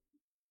happen.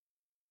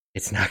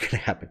 It's not going to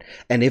happen.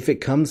 And if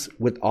it comes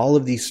with all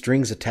of these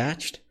strings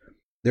attached,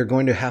 they're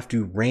going to have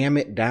to ram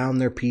it down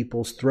their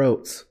people's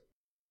throats.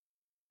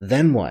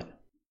 Then what?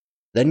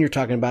 Then you're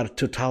talking about a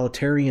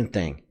totalitarian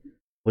thing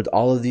with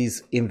all of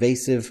these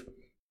invasive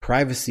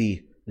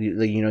privacy.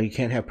 You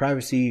can't have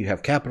privacy. You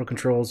have capital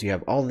controls. You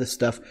have all this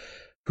stuff.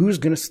 Who's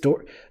going to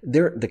store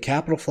the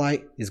capital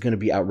flight is going to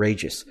be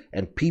outrageous,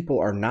 and people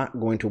are not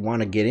going to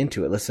want to get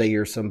into it. Let's say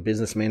you're some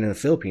businessman in the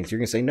Philippines. You're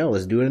going to say, no,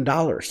 let's do it in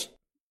dollars.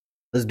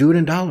 Let's do it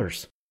in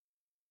dollars.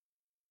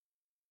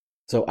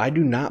 So I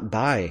do not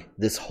buy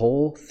this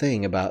whole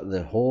thing about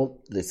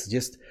it's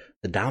just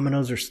the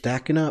dominoes are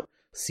stacking up.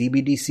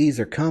 CBDCs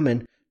are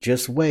coming.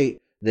 Just wait.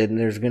 Then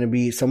there's going to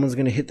be, someone's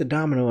going to hit the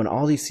domino and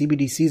all these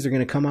CBDCs are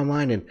going to come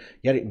online, and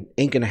yet it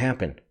ain't going to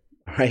happen.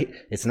 All right.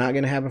 It's not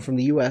going to happen from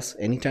the US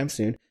anytime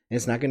soon. And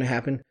it's not going to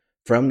happen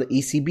from the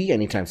ECB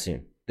anytime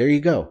soon. There you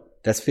go.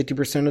 That's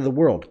 50% of the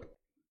world.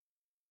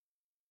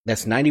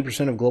 That's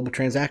 90% of global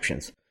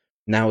transactions.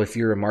 Now, if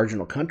you're a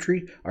marginal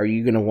country, are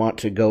you going to want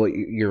to go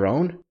your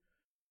own?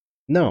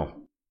 No.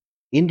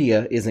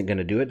 India isn't going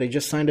to do it. They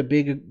just signed a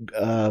big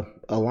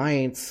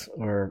alliance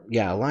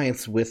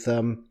with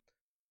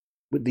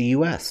the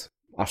US.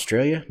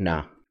 Australia?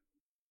 Nah.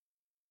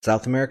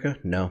 South America?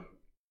 No.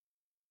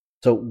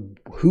 So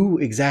who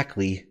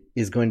exactly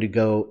is going to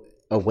go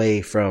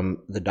away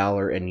from the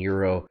dollar and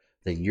euro,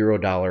 the euro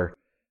dollar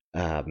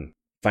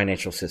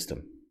financial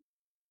system?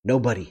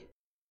 Nobody.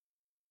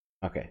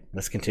 Okay,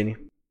 let's continue.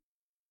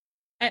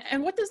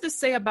 And what does this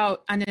say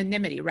about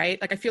anonymity, right?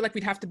 Like, I feel like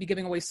we'd have to be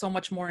giving away so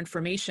much more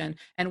information.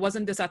 And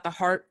wasn't this at the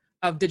heart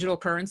of digital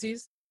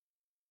currencies?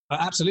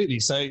 Absolutely.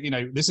 So,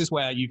 this is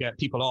where you get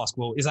people ask,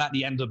 well, is that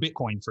the end of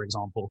Bitcoin, for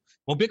example?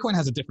 Well, Bitcoin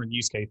has a different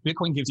use case.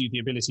 Bitcoin gives you the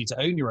ability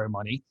to own your own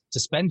money,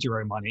 to spend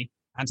your own money,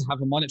 and to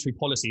have a monetary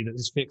policy that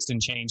is fixed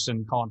and changed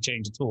and can't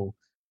change at all.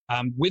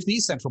 With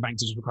these central bank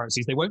digital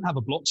currencies, they won't have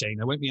a blockchain.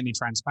 There won't be any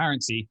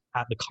transparency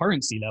at the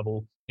currency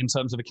level in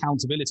terms of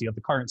accountability of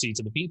the currency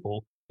to the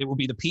people. It will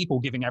be the people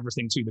giving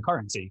everything to the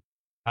currency.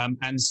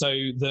 And so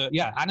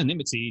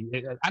anonymity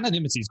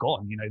is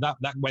gone.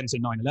 That went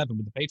in 9/11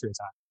 with the Patriot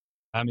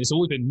Act. It's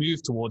always been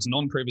moved towards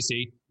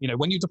non-privacy.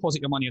 When you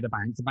deposit your money at the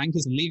bank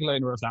is the legal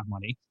owner of that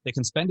money. They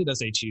can spend it as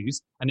they choose,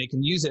 and they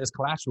can use it as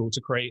collateral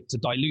to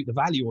dilute the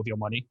value of your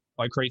money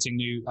by creating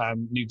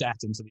new debt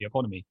into the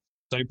economy.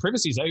 So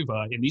privacy is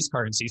over in these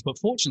currencies, but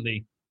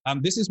fortunately,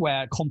 this is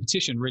where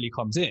competition really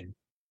comes in.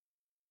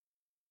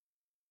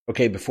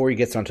 Okay, before he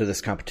gets onto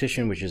this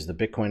competition, which is the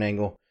Bitcoin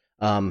angle,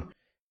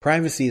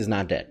 privacy is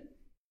not dead.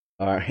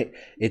 All right,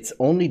 it's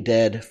only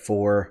dead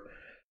for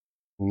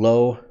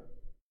low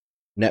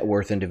net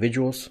worth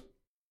individuals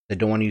that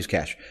don't want to use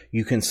cash.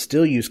 You can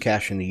still use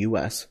cash in the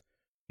US.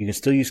 You can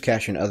still use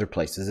cash in other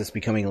places. It's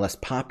becoming less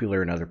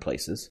popular in other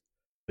places,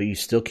 but you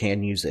still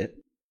can use it.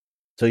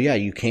 So yeah,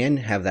 you can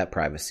have that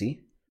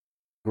privacy.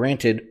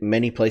 Granted,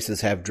 many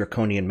places have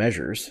draconian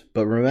measures,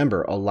 but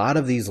remember, a lot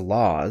of these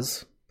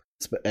laws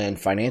and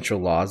financial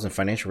laws and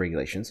financial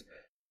regulations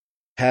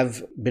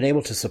have been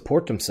able to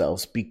support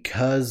themselves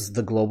because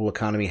the global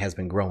economy has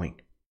been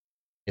growing.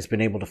 It's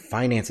been able to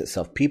finance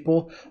itself.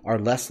 People are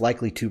less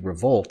likely to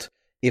revolt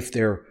if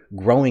they're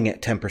growing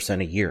at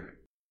 10% a year.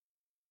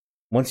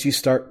 Once you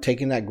start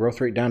taking that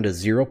growth rate down to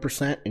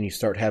 0% and you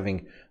start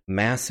having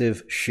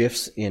massive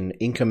shifts in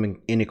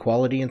income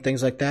inequality and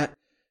things like that,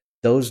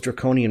 those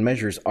draconian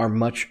measures are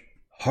much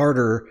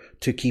harder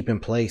to keep in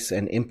place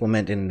and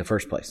implement in the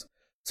first place.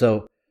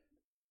 So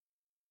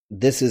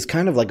this is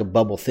kind of like a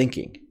bubble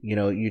thinking.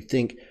 You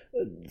think,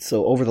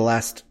 so over the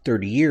last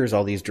 30 years,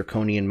 all these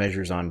draconian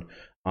measures on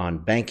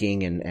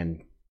banking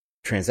and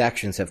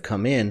transactions have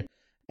come in,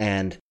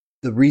 and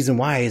the reason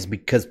why is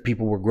because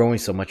people were growing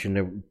so much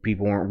and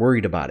people weren't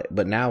worried about it.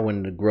 But now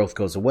when the growth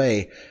goes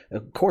away,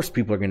 of course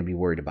people are going to be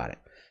worried about it.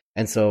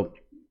 And so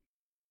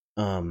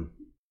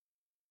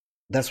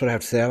that's what I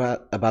have to say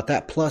about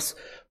that. Plus,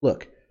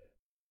 look,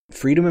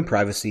 freedom and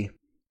privacy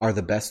are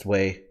the best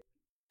way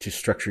to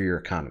structure your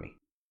economy,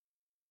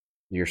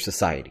 your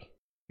society.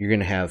 You're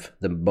going to have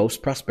the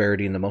most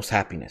prosperity and the most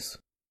happiness.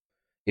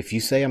 If you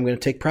say, I'm going to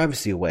take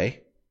privacy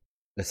away,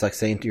 it's like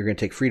saying you're going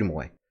to take freedom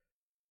away.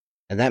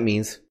 And that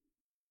means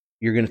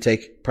you're going to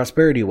take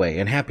prosperity away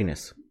and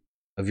happiness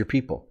of your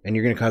people. And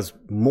you're going to cause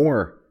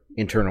more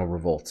internal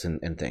revolts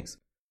and things.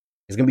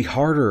 It's going to be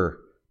harder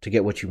to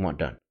get what you want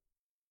done.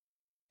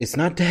 It's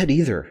not dead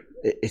either.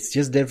 It's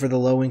just dead for the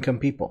low-income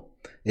people.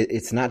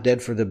 It's not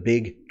dead for the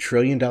big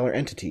trillion-dollar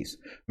entities.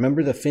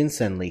 Remember the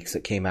FinCEN leaks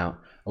that came out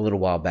a little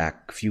while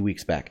back, a few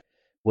weeks back?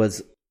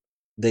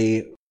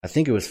 I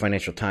think it was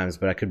Financial Times,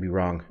 but I could be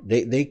wrong.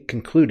 They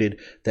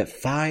concluded that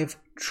 $5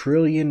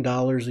 trillion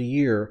a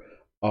year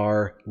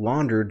are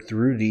laundered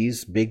through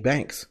these big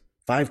banks.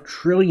 $5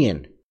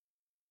 trillion.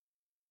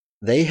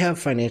 They have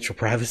financial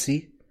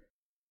privacy.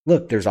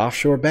 Look, there's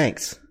offshore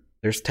banks.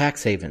 There's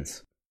tax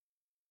havens.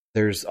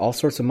 There's all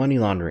sorts of money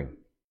laundering.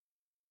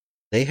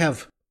 They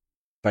have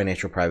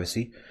financial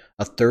privacy.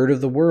 A third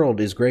of the world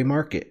is gray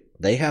market.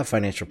 They have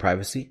financial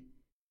privacy.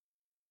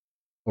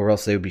 Or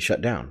else they would be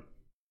shut down.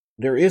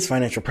 There is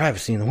financial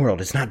privacy in the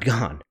world. It's not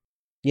gone.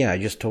 Yeah, I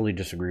just totally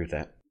disagree with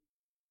that.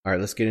 All right,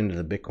 let's get into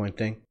the Bitcoin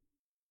thing.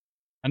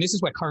 And this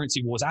is where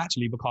currency wars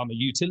actually become a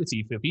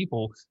utility for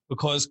people,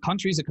 because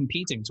countries are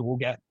competing to all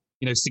get,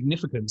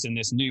 significance in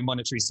this new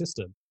monetary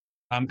system.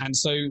 And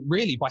so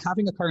really, by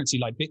having a currency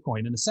like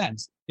Bitcoin, in a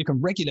sense, it can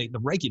regulate the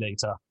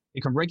regulator.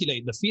 It can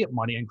regulate the fiat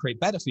money and create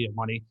better fiat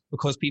money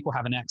because people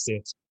have an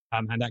exit,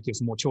 and that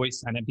gives more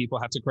choice. And then people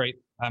have to create,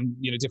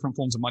 different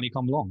forms of money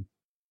come along.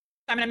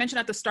 I mentioned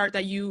at the start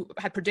that you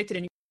had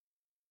predicted.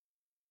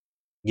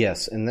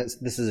 Yes, and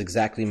this is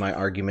exactly my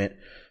argument.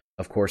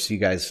 Of course, you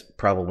guys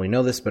probably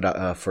know this,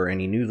 but for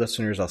any new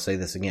listeners, I'll say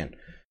this again.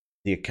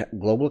 The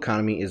global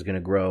economy is going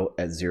to grow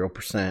at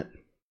 0%,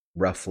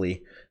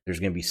 roughly. There's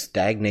going to be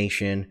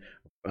stagnation,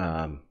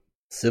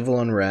 civil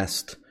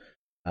unrest.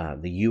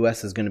 The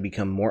U.S. is going to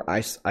become more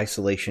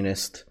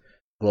isolationist.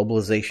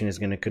 Globalization is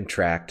going to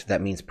contract.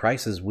 That means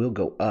prices will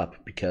go up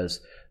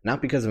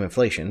not because of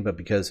inflation, but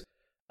because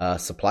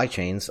supply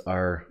chains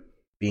are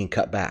being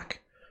cut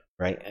back,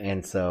 right?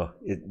 And so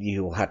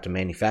you'll have to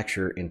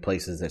manufacture in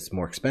places that's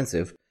more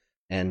expensive,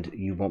 and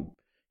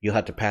you'll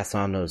have to pass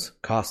on those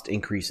cost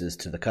increases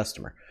to the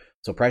customer.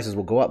 So prices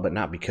will go up, but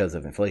not because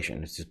of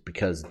inflation. It's just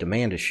because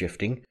demand is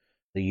shifting.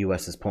 the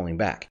U.S. is pulling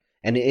back.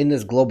 And in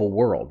this global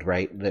world,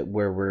 right, that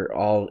where we're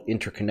all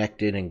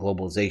interconnected and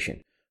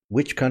globalization,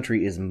 which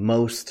country is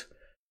most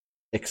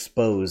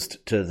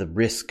exposed to the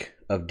risk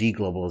of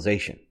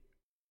deglobalization?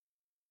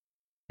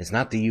 It's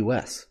not the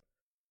U.S.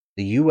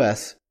 The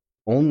U.S.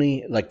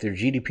 only, like their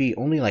GDP,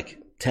 only like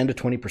 10 to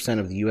 20%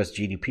 of the U.S.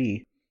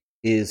 GDP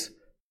is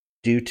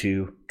due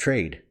to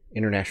trade,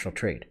 international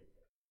trade.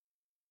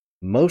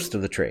 Most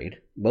of the trade,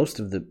 most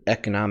of the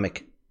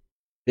economic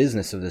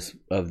business of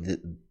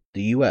the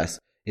U.S.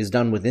 is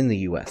done within the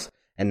U.S.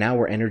 And now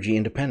we're energy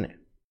independent,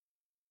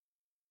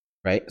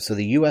 right? So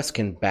the U.S.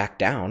 can back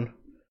down,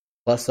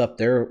 plus up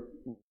their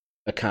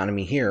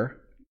economy here,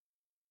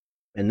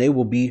 and they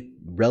will be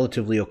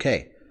relatively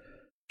okay.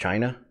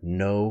 China,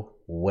 no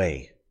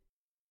way.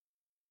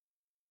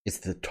 It's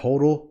the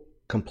total,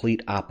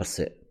 complete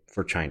opposite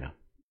for China.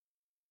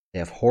 They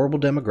have horrible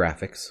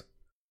demographics.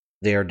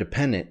 They are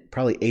dependent,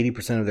 probably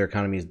 80% of their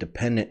economy is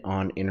dependent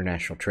on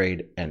international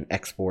trade and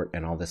export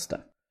and all this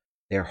stuff.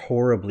 They're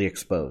horribly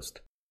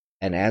exposed.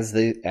 And as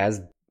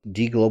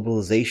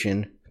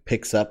deglobalization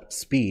picks up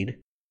speed,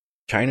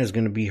 China's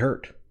going to be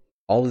hurt.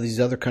 All of these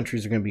other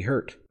countries are going to be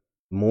hurt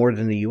more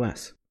than the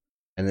US.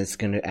 And it's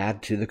going to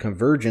add to the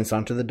convergence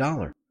onto the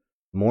dollar.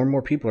 More and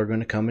more people are going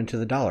to come into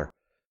the dollar.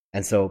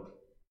 And so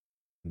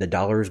the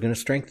dollar is going to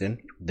strengthen.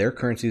 Their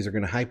currencies are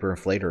going to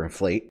hyperinflate or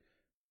inflate,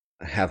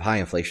 have high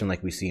inflation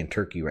like we see in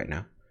Turkey right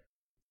now.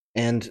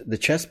 And the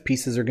chess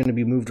pieces are going to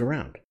be moved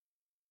around,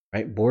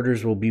 right?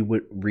 Borders will be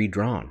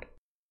redrawn.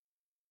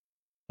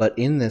 But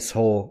in this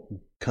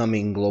whole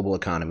coming global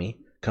economy,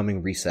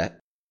 coming reset,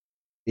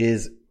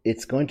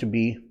 it's going to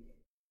be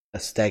a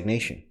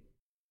stagnation.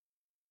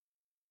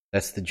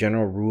 That's the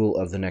general rule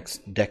of the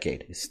next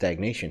decade, is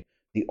stagnation.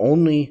 The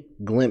only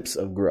glimpse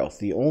of growth,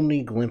 the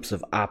only glimpse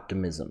of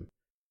optimism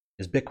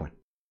is Bitcoin.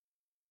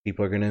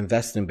 People are going to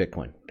invest in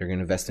Bitcoin. They're going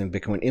to invest in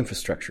Bitcoin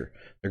infrastructure.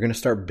 They're going to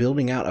start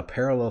building out a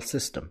parallel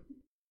system.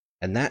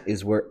 And that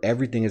is where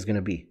everything is going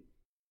to be.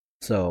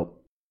 So,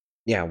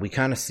 yeah, we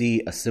kind of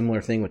see a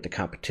similar thing with the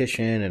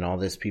competition and all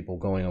this, people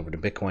going over to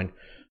Bitcoin.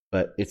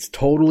 But it's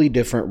totally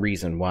different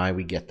reason why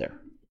we get there.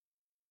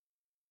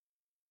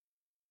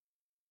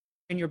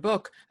 In your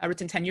book,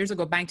 written 10 years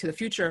ago, Bank to the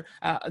Future,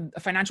 a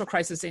financial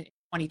crisis in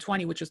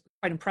 2020, which is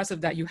quite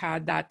impressive that you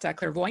had that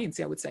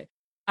clairvoyancy, I would say.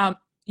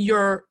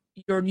 Your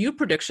new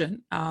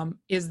prediction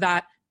is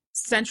that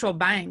central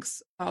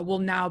banks will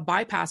now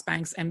bypass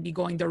banks and be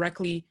going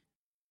directly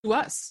to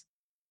us.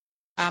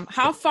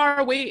 How far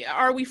away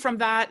are we from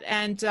that?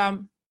 And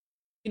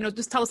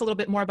just tell us a little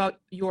bit more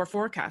about your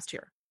forecast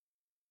here.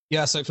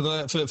 Yeah, so for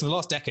the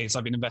last decades,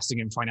 I've been investing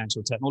in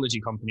financial technology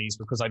companies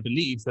because I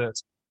believe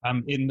that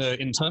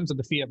in terms of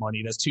the fiat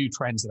money, there's two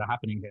trends that are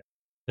happening here.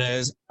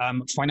 There's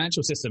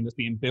financial system that's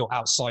being built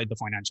outside the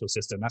financial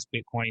system. That's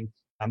Bitcoin,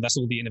 and that's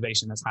all the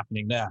innovation that's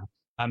happening there.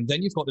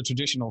 Then you've got the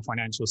traditional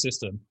financial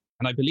system.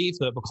 And I believe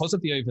that because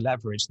of the over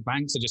leverage, the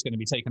banks are just going to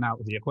be taken out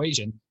of the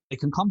equation. They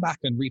can come back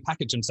and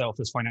repackage themselves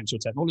as financial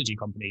technology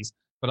companies.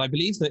 But I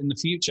believe that in the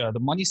future, the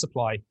money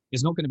supply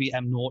is not going to be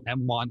M0,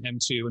 M1,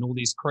 M2, and all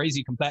these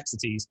crazy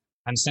complexities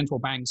and central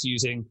banks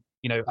using,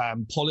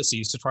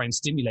 policies to try and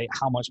stimulate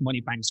how much money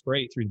banks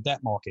create through the debt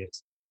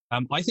markets.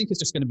 I think it's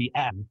just going to be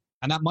M.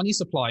 And that money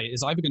supply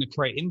is either going to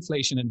create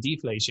inflation and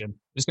deflation.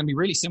 It's going to be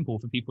really simple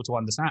for people to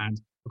understand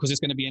because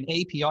it's going to be an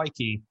API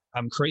key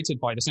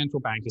created by the central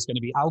bank. It's going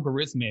to be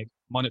algorithmic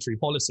monetary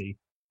policy.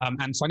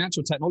 And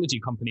financial technology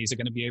companies are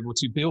going to be able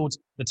to build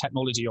the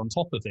technology on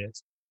top of it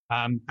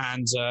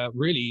and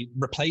really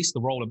replace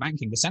the role of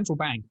banking. The central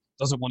bank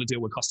doesn't want to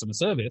deal with customer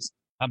service,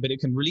 but it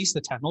can release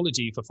the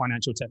technology for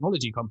financial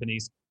technology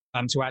companies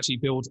to actually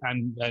build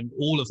and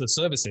all of the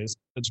services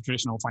that the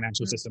traditional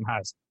financial system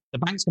has. The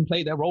banks can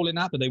play their role in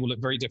that, but they will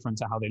look very different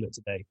to how they look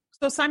today.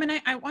 So Simon,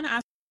 I want to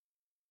ask.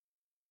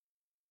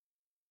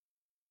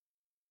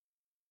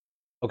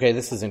 Okay,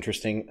 this is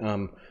interesting.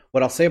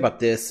 What I'll say about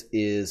this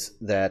is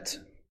that,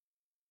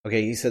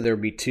 okay, you said there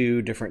would be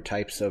two different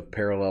types of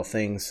parallel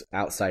things,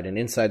 outside and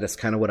inside. That's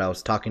kind of what I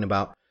was talking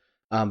about.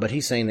 But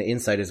he's saying the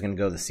inside is going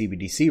to go the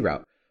CBDC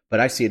route. But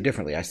I see it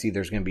differently. I see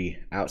there's going to be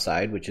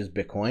outside, which is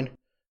Bitcoin,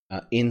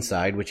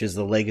 inside, which is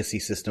the legacy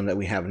system that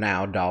we have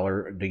now,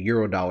 the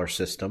euro dollar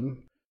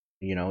system,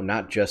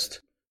 not just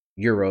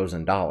euros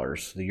and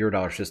dollars. The euro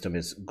dollar system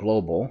is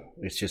global.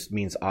 It just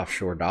means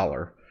offshore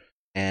dollar.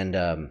 And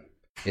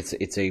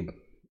it's a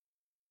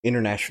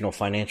international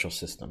financial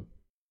system.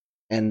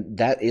 And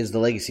that is the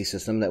legacy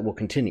system that will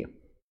continue.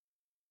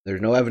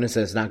 There's no evidence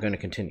that it's not going to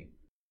continue.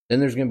 Then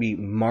there's going to be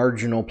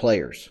marginal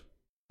players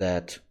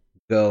that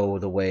go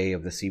the way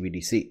of the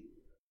CBDC.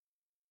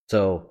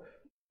 So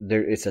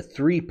it's a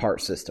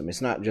three-part system.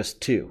 It's not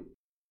just two.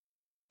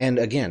 And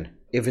again,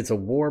 if it's a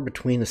war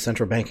between the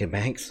central bank and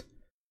banks,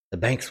 the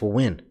banks will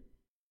win,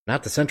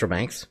 not the central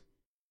banks.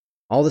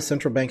 All the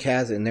central bank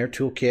has in their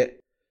toolkit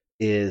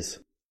is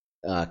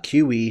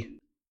QE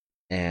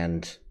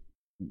and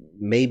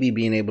maybe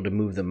being able to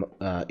move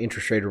the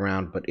interest rate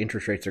around, but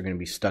interest rates are going to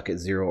be stuck at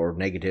zero or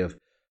negative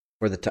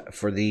for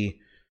the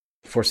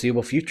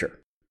foreseeable future.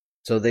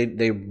 So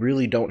they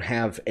really don't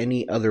have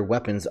any other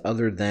weapons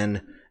other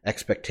than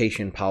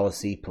expectation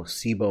policy,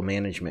 placebo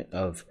management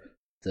of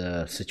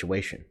the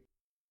situation.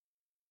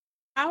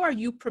 How are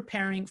you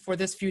preparing for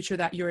this future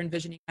that you're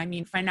envisioning? I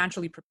mean,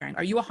 financially preparing.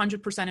 Are you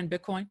 100% in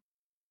Bitcoin?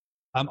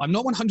 I'm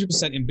not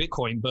 100% in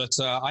Bitcoin, but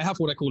I have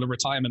what I call a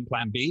retirement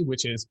plan B,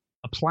 which is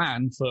a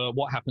plan for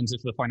what happens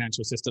if the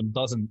financial system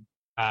doesn't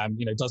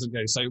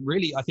go. So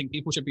really, I think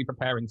people should be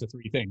preparing for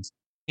three things.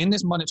 In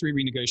this monetary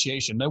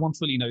renegotiation, no one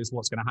fully knows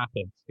what's going to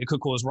happen. It could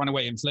cause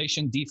runaway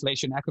inflation,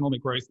 deflation,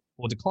 economic growth,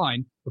 or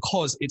decline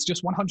because it's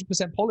just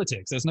 100%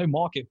 politics. There's no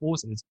market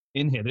forces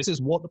in here. This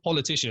is what the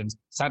politicians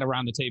sat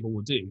around the table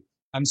will do.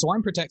 So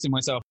I'm protecting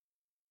myself.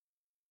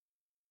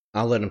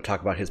 I'll let him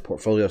talk about his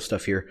portfolio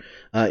stuff here.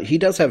 He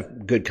does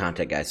have good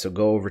content, guys, so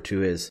go over to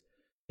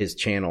his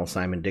channel,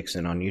 Simon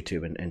Dixon, on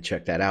YouTube and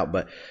check that out.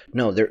 But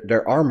no,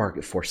 there are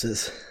market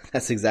forces.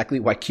 That's exactly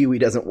why QE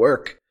doesn't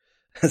work.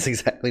 That's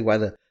exactly why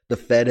the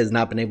Fed has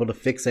not been able to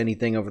fix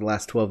anything over the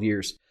last 12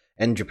 years.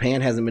 And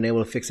Japan hasn't been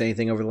able to fix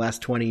anything over the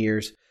last 20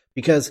 years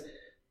because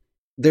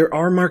there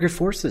are market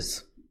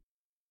forces.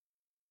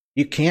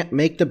 You can't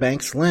make the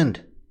banks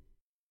lend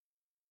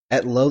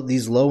at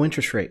these low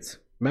interest rates.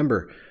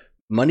 Remember,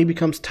 money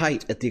becomes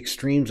tight at the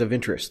extremes of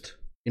interest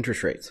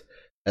rates.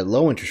 At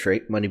low interest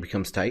rate, money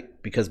becomes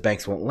tight because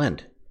banks won't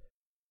lend.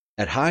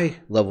 At high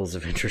levels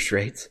of interest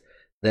rates,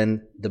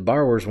 then the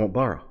borrowers won't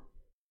borrow.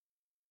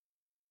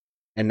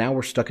 And now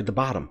we're stuck at the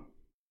bottom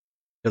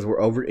because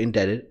we're over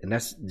indebted, and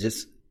it's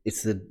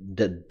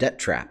the debt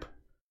trap.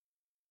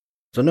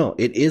 So no,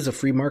 it is a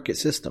free market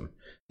system.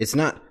 It's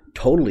not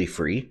totally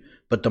free,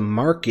 but the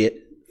market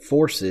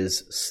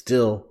forces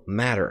still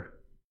matter.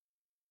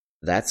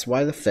 That's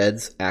why the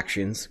Fed's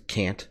actions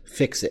can't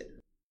fix it.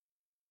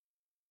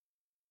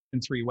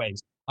 In three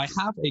ways. I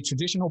have a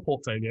traditional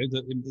portfolio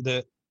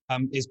that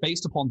is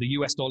based upon the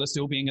US dollar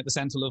still being at the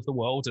center of the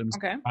world and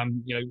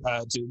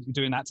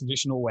doing that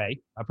traditional way,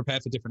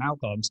 prepared for different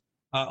outcomes.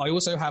 I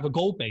also have a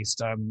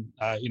gold-based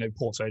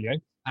portfolio,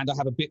 and I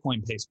have a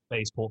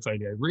Bitcoin-based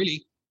portfolio.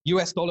 Really,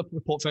 US dollar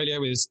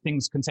portfolio is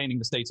things containing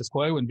the status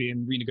quo and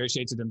being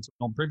renegotiated into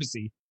a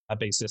non-privacy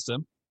based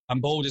system.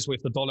 And gold is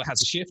if the dollar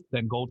has a shift,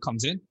 then gold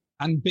comes in.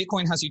 And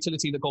Bitcoin has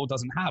utility that gold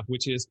doesn't have,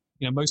 which is,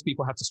 most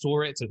people have to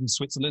store it in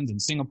Switzerland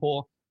and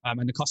Singapore,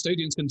 and the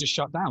custodians can just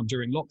shut down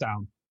during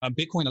lockdown.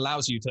 Bitcoin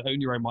allows you to own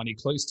your own money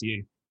close to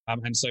you,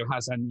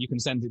 and you can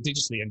send it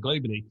digitally and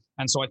globally.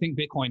 And so I think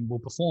Bitcoin will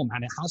perform,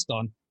 and it has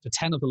done for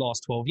 10 of the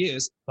last 12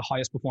 years, the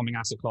highest performing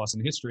asset class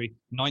in history,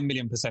 9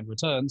 million %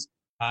 returns.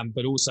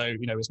 But also,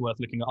 it's worth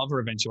looking at other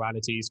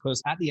eventualities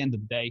because at the end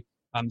of the day,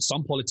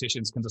 some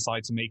politicians can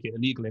decide to make it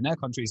illegal in their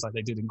countries like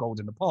they did in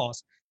gold in the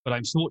past. But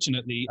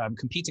unfortunately,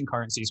 competing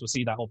currencies will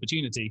see that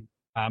opportunity,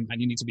 and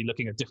you need to be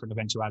looking at different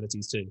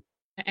eventualities too.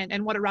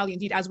 And what a rally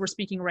indeed. As we're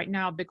speaking right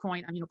now,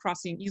 Bitcoin,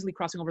 easily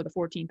crossing over the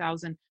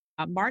 14,000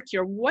 mark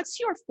here. What's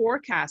your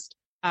forecast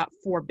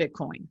for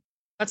Bitcoin?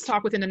 Let's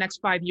talk within the next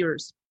 5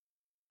 years.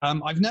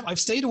 I've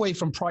stayed away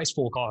from price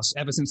forecasts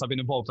ever since I've been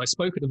involved. I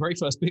spoke at the very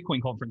first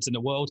Bitcoin conference in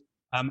the world,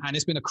 and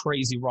it's been a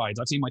crazy ride.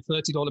 I've seen my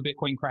 $30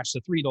 Bitcoin crash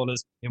to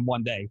 $3 in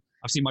one day.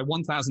 I've seen my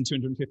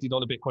 $1,250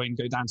 Bitcoin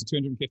go down to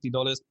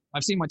 $250.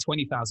 I've seen my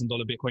 $20,000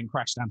 Bitcoin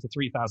crash down to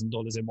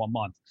 $3,000 in 1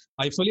 month.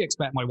 I fully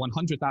expect my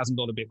 $100,000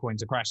 Bitcoin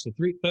to crash to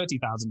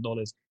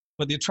 $30,000.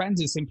 But the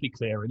trend is simply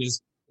clear.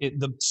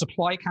 The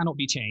supply cannot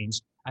be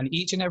changed. And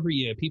each and every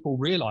year, people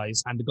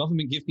realize, and the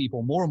government give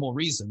people more and more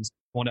reasons to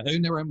want to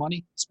own their own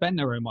money, spend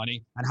their own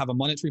money, and have a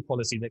monetary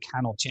policy that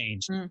cannot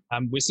change.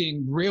 We're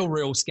seeing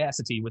real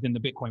scarcity within the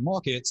Bitcoin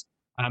markets.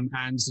 And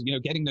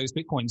getting those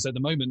Bitcoins at the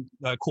moment,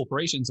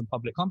 corporations and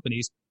public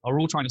companies are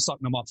all trying to suck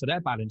them up for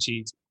their balance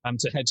sheets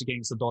to hedge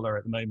against the dollar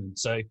at the moment.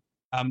 So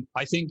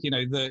I think,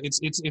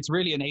 it's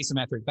really an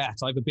asymmetric bet.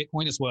 Either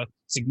Bitcoin is worth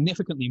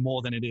significantly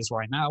more than it is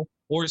right now,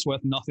 or it's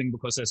worth nothing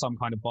because there's some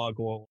kind of bug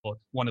or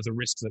one of the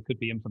risks that could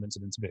be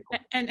implemented into Bitcoin.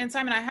 And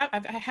Simon,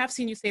 I have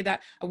seen you say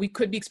that we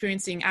could be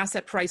experiencing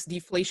asset price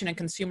deflation and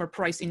consumer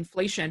price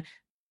inflation.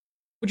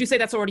 Would you say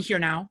that's already here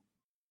now?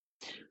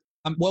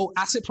 Well,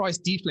 asset price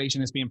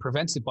deflation is being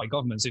prevented by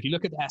governments. If you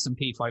look at the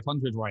S&P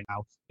 500 right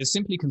now, it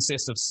simply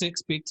consists of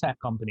 6 big tech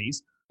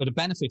companies that are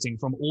benefiting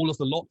from all of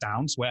the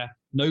lockdowns where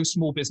no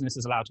small business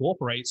is allowed to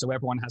operate, so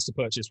everyone has to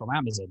purchase from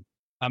Amazon.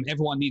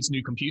 Everyone needs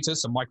new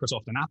computers, so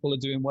Microsoft and Apple are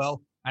doing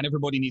well, and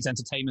everybody needs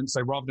entertainment,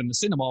 so rather than the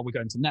cinema, we're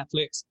going to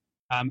Netflix,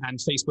 and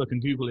Facebook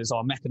and Google is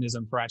our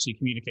mechanism for actually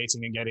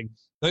communicating and getting.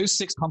 Those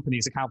 6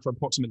 companies account for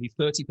approximately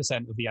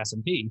 30% of the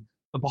S&P,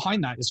 but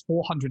behind that is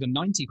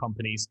 490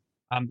 companies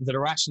that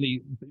are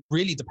actually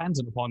really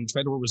dependent upon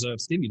Federal Reserve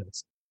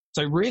stimulus.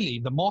 So really,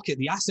 the market,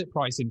 the asset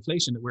price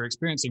inflation that we're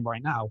experiencing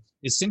right now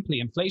is simply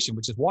inflation,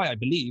 which is why I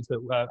believe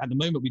that at the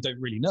moment we don't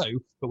really know,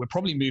 but we're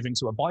probably moving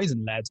to a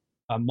Biden-led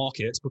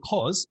market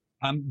because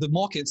The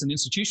markets and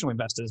institutional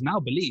investors now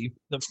believe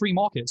that free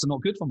markets are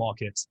not good for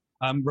markets.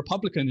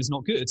 Republican is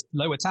not good.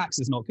 Lower tax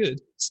is not good.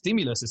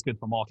 Stimulus is good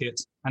for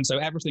markets. And so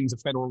everything's a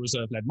Federal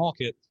Reserve-led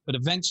market. But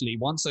eventually,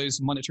 once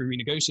those monetary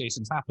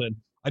renegotiations happen,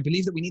 I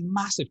believe that we need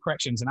massive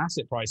corrections in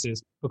asset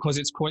prices because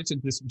it's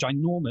created this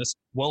ginormous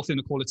wealth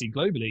inequality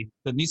globally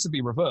that needs to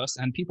be reversed.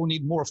 And people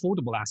need more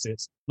affordable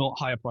assets, not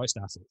higher priced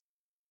assets.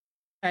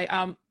 Okay,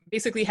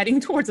 basically heading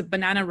towards a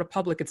banana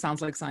republic, it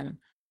sounds like, Simon.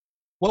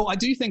 Well, I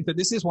do think that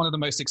this is one of the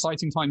most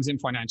exciting times in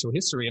financial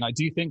history. And I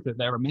do think that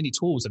there are many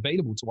tools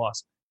available to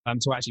us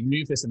to actually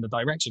move this in the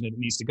direction that it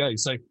needs to go.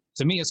 So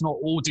to me, it's not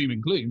all doom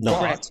and gloom. No.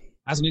 But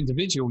as an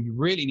individual, you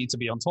really need to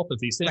be on top of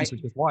these things,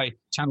 which is why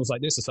channels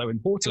like this are so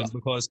important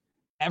because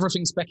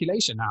everything's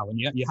speculation now. And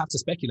you have to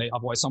speculate,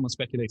 otherwise someone's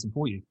speculating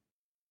for you.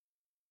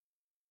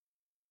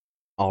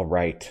 All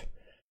right.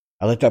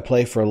 I let that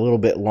play for a little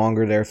bit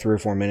longer there, 3 or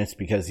 4 minutes,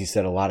 because he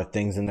said a lot of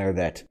things in there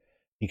that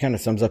he kind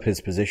of sums up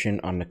his position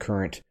on the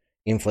current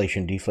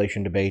inflation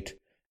deflation debate.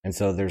 And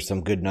so there's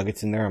some good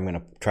nuggets in there. I'm going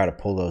to try to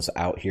pull those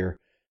out here.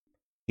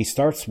 He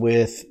starts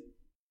with,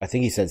 I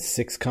think he said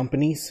 6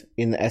 companies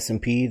in the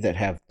S&P that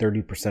have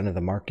 30% of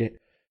the market.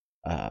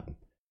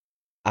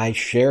 I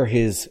share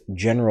his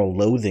general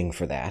loathing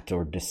for that,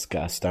 or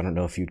disgust. I don't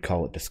know if you'd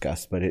call it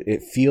disgust, but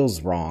it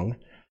feels wrong.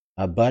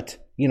 But,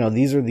 you know,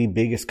 these are the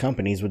biggest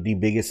companies with the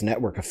biggest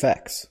network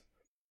effects.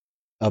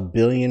 1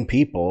 billion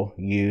people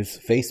use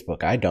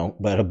Facebook. I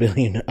don't, but 1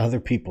 billion other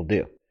people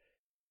do.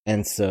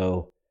 And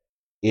so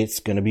it's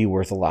going to be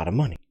worth a lot of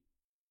money.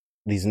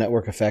 These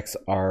network effects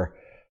are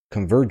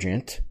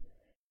convergent.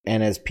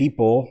 And as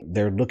people,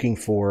 they're looking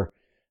for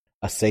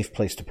a safe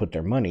place to put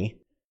their money.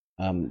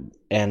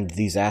 And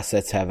these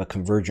assets have a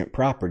convergent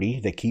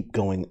property. They keep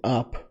going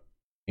up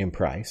in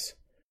price.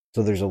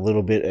 So there's a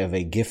little bit of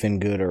a Giffen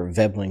good or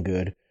Veblen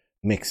good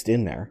mixed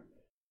in there.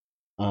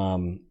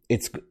 Again,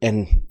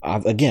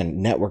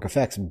 network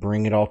effects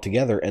bring it all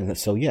together. And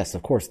so, yes,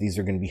 of course, these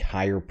are going to be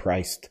higher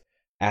priced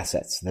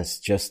assets. That's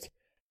just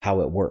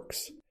how it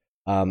works.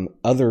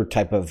 Other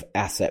type of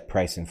asset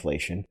price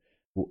inflation,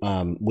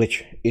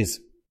 which is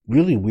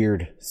really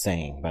weird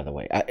saying, by the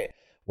way.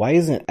 Why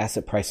isn't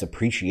asset price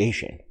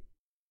appreciation?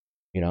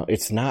 You know,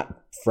 it's not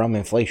from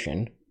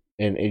inflation,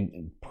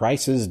 and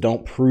prices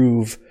don't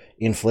prove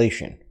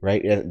inflation,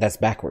 right? That's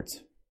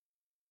backwards.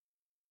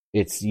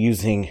 It's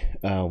using,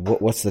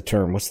 what's the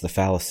term? What's the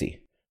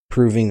fallacy?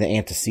 Proving the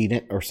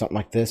antecedent or something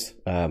like this.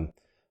 The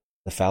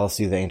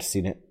fallacy of the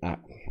antecedent.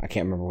 I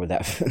can't remember what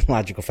that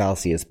logical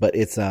fallacy is, but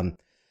it's,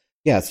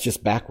 it's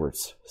just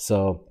backwards.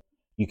 So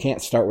you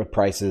can't start with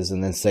prices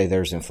and then say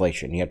there's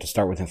inflation. You have to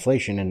start with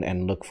inflation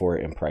and look for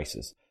it in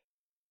prices.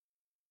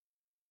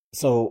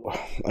 So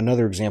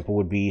another example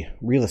would be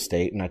real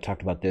estate. And I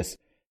talked about this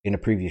in a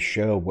previous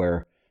show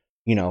where,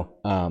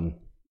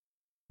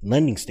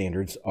 lending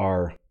standards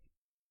are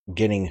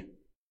getting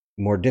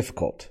more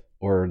difficult,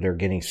 or they're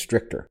getting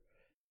stricter.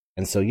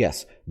 And so,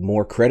 yes,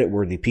 more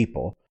creditworthy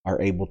people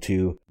are able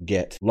to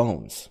get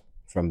loans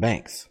from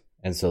banks.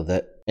 And so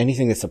that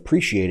anything that's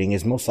appreciating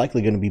is most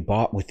likely going to be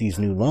bought with these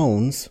new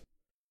loans.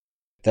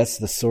 That's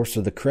the source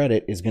of the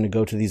credit is going to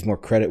go to these more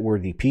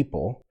creditworthy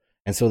people.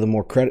 And so the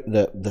more credit,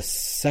 the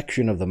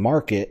section of the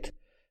market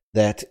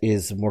that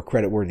is more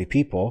creditworthy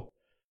people,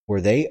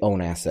 where they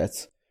own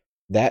assets,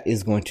 that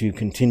is going to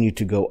continue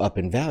to go up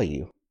in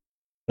value.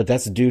 But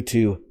that's due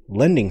to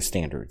lending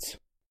standards,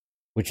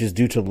 which is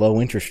due to low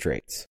interest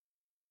rates,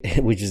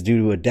 which is due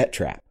to a debt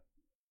trap.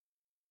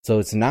 So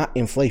it's not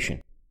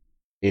inflation.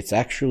 It's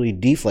actually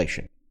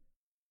deflation.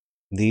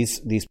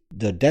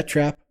 The debt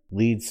trap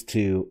leads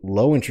to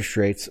low interest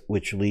rates,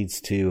 which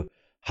leads to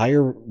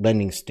higher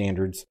lending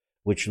standards,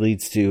 which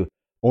leads to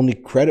only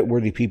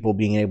creditworthy people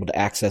being able to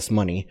access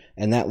money,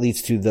 and that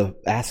leads to the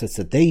assets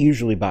that they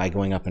usually buy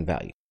going up in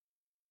value.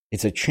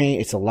 It's a chain.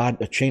 It's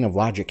a chain of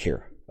logic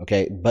here.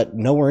 Okay, but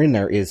nowhere in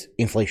there is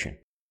inflation.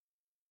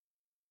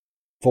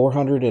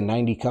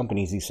 490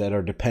 companies, he said,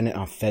 are dependent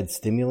on Fed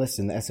stimulus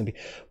in the S&P.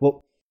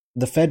 Well,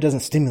 the Fed doesn't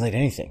stimulate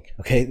anything.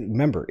 Okay,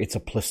 remember, it's a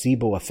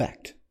placebo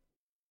effect.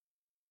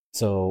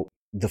 So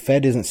the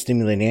Fed isn't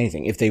stimulating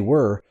anything. If they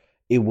were,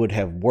 it would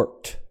have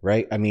worked,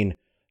 right? I mean,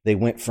 they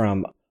went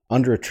from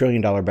under $1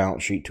 trillion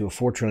balance sheet to a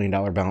 $4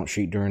 trillion balance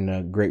sheet during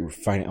the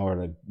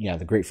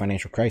great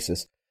financial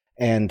crisis.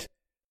 And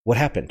what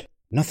happened?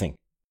 Nothing.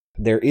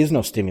 There is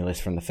no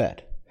stimulus from the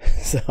Fed.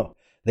 So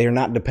they are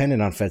not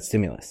dependent on Fed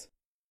stimulus.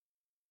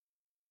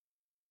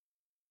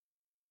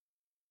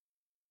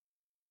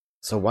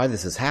 So why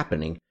this is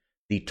happening,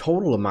 the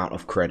total amount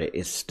of credit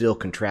is still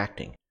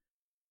contracting.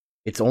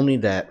 It's only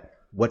that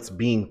what's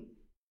being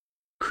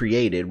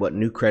created, what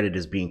new credit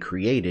is being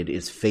created,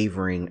 is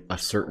favoring a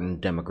certain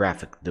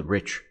demographic, the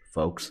rich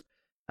folks.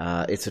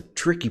 It's a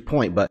tricky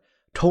point, but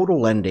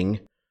total lending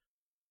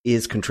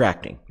is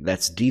contracting.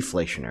 That's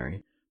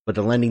deflationary. But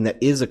the lending that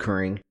is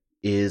occurring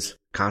is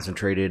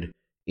concentrated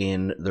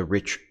in the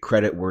rich,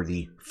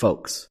 creditworthy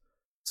folks.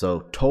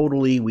 So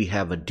totally we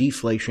have a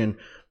deflation,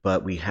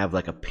 but we have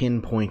like a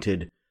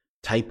pinpointed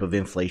type of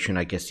inflation,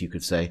 I guess you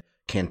could say,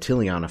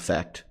 Cantillon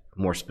effect,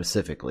 more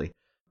specifically.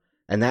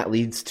 And that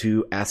leads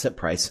to asset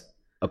price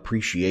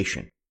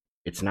appreciation.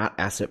 It's not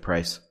asset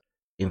price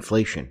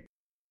inflation.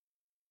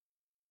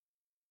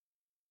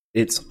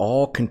 It's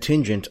all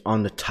contingent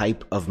on the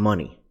type of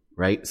money,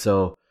 right?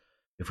 So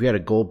if we had a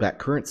gold-backed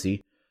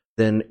currency,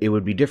 then it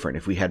would be different.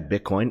 If we had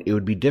Bitcoin, it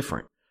would be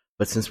different.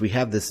 But since we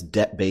have this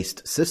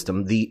debt-based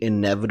system, the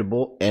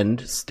inevitable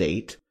end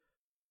state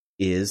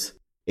is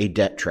a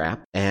debt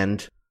trap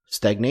and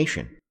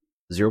stagnation.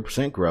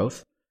 0%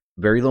 growth,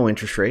 very low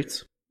interest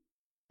rates,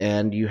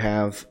 and you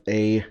have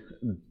the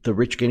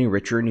rich getting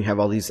richer, and you have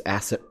all these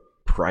asset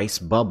price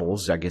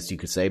bubbles, I guess you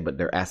could say, but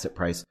they're asset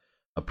price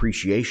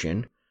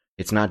appreciation.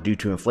 It's not due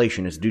to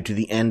inflation. It's due to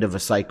the end of a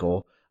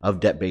cycle of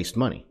debt-based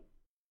money.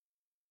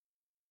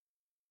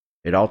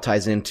 It all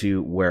ties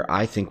into where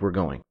I think we're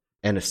going.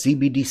 And a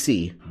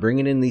CBDC,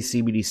 bringing in these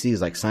CBDCs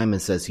like Simon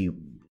says he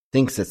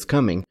thinks it's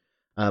coming,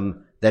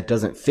 that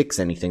doesn't fix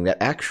anything.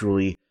 That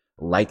actually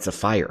lights a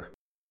fire.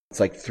 It's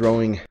like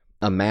throwing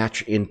a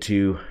match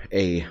into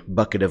a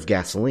bucket of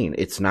gasoline.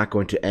 It's not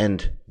going to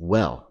end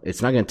well.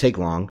 It's not going to take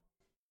long,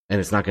 and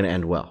it's not going to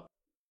end well.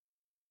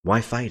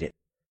 Why fight it?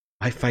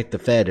 Why fight the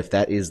Fed if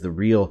that is the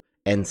real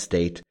end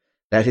state?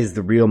 That is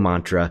the real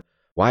mantra.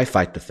 Why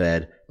fight the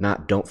Fed,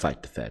 not don't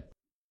fight the Fed?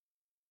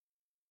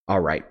 All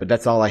right, but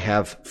that's all I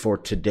have for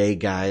today,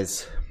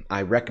 guys.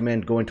 I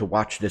recommend going to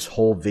watch this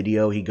whole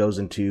video. He goes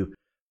into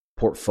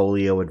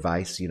portfolio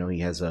advice. You know, he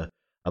has a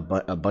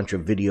bunch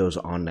of videos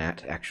on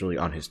that, actually,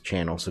 on his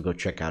channel, so go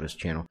check out his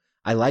channel.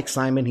 I like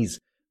Simon. He's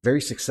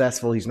very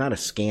successful. He's not a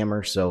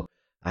scammer, so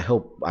I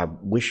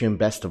wish him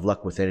best of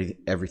luck with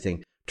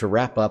everything. To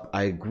wrap up,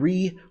 I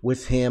agree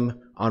with him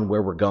on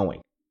where we're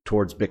going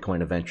towards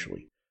Bitcoin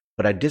eventually,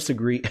 but I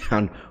disagree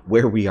on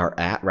where we are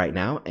at right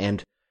now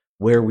and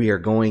where we are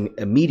going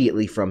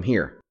immediately from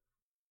here,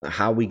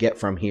 how we get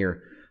from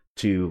here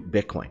to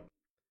Bitcoin.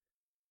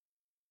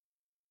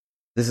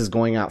 This is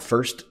going out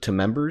first to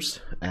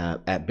members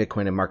at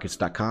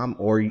bitcoinandmarkets.com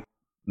or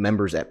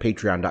members at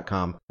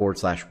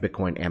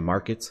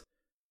patreon.com/bitcoinandmarkets.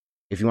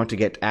 If you want to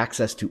get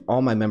access to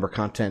all my member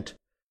content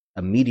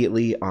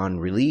immediately on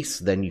release,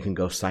 then you can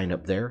go sign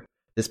up there.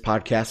 This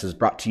podcast is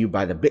brought to you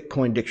by the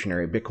Bitcoin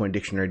Dictionary,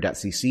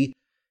 bitcoindictionary.cc.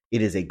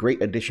 It is a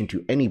great addition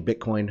to any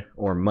Bitcoin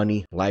or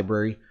money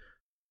library.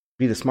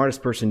 Be the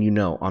smartest person you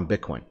know on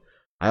Bitcoin.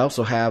 I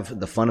also have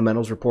the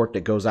fundamentals report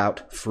that goes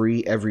out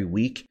free every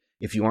week.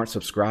 If you aren't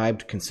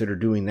subscribed, consider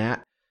doing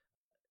that.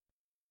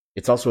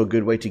 It's also a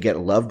good way to get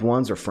loved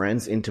ones or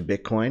friends into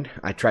Bitcoin.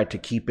 I tried to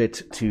keep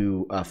it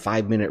to a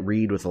 5-minute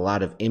read with a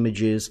lot of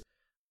images.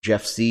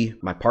 Jeff C.,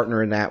 my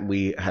partner in that,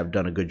 we have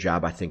done a good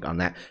job, I think, on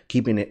that,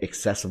 keeping it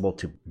accessible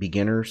to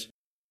beginners,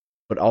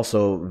 but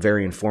also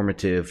very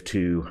informative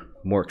to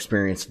more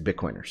experienced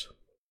Bitcoiners.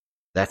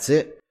 That's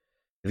it.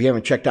 If you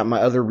haven't checked out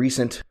my other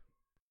recent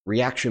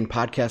reaction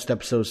podcast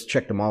episodes,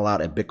 check them all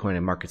out at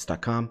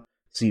bitcoinandmarkets.com.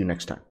 See you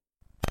next time.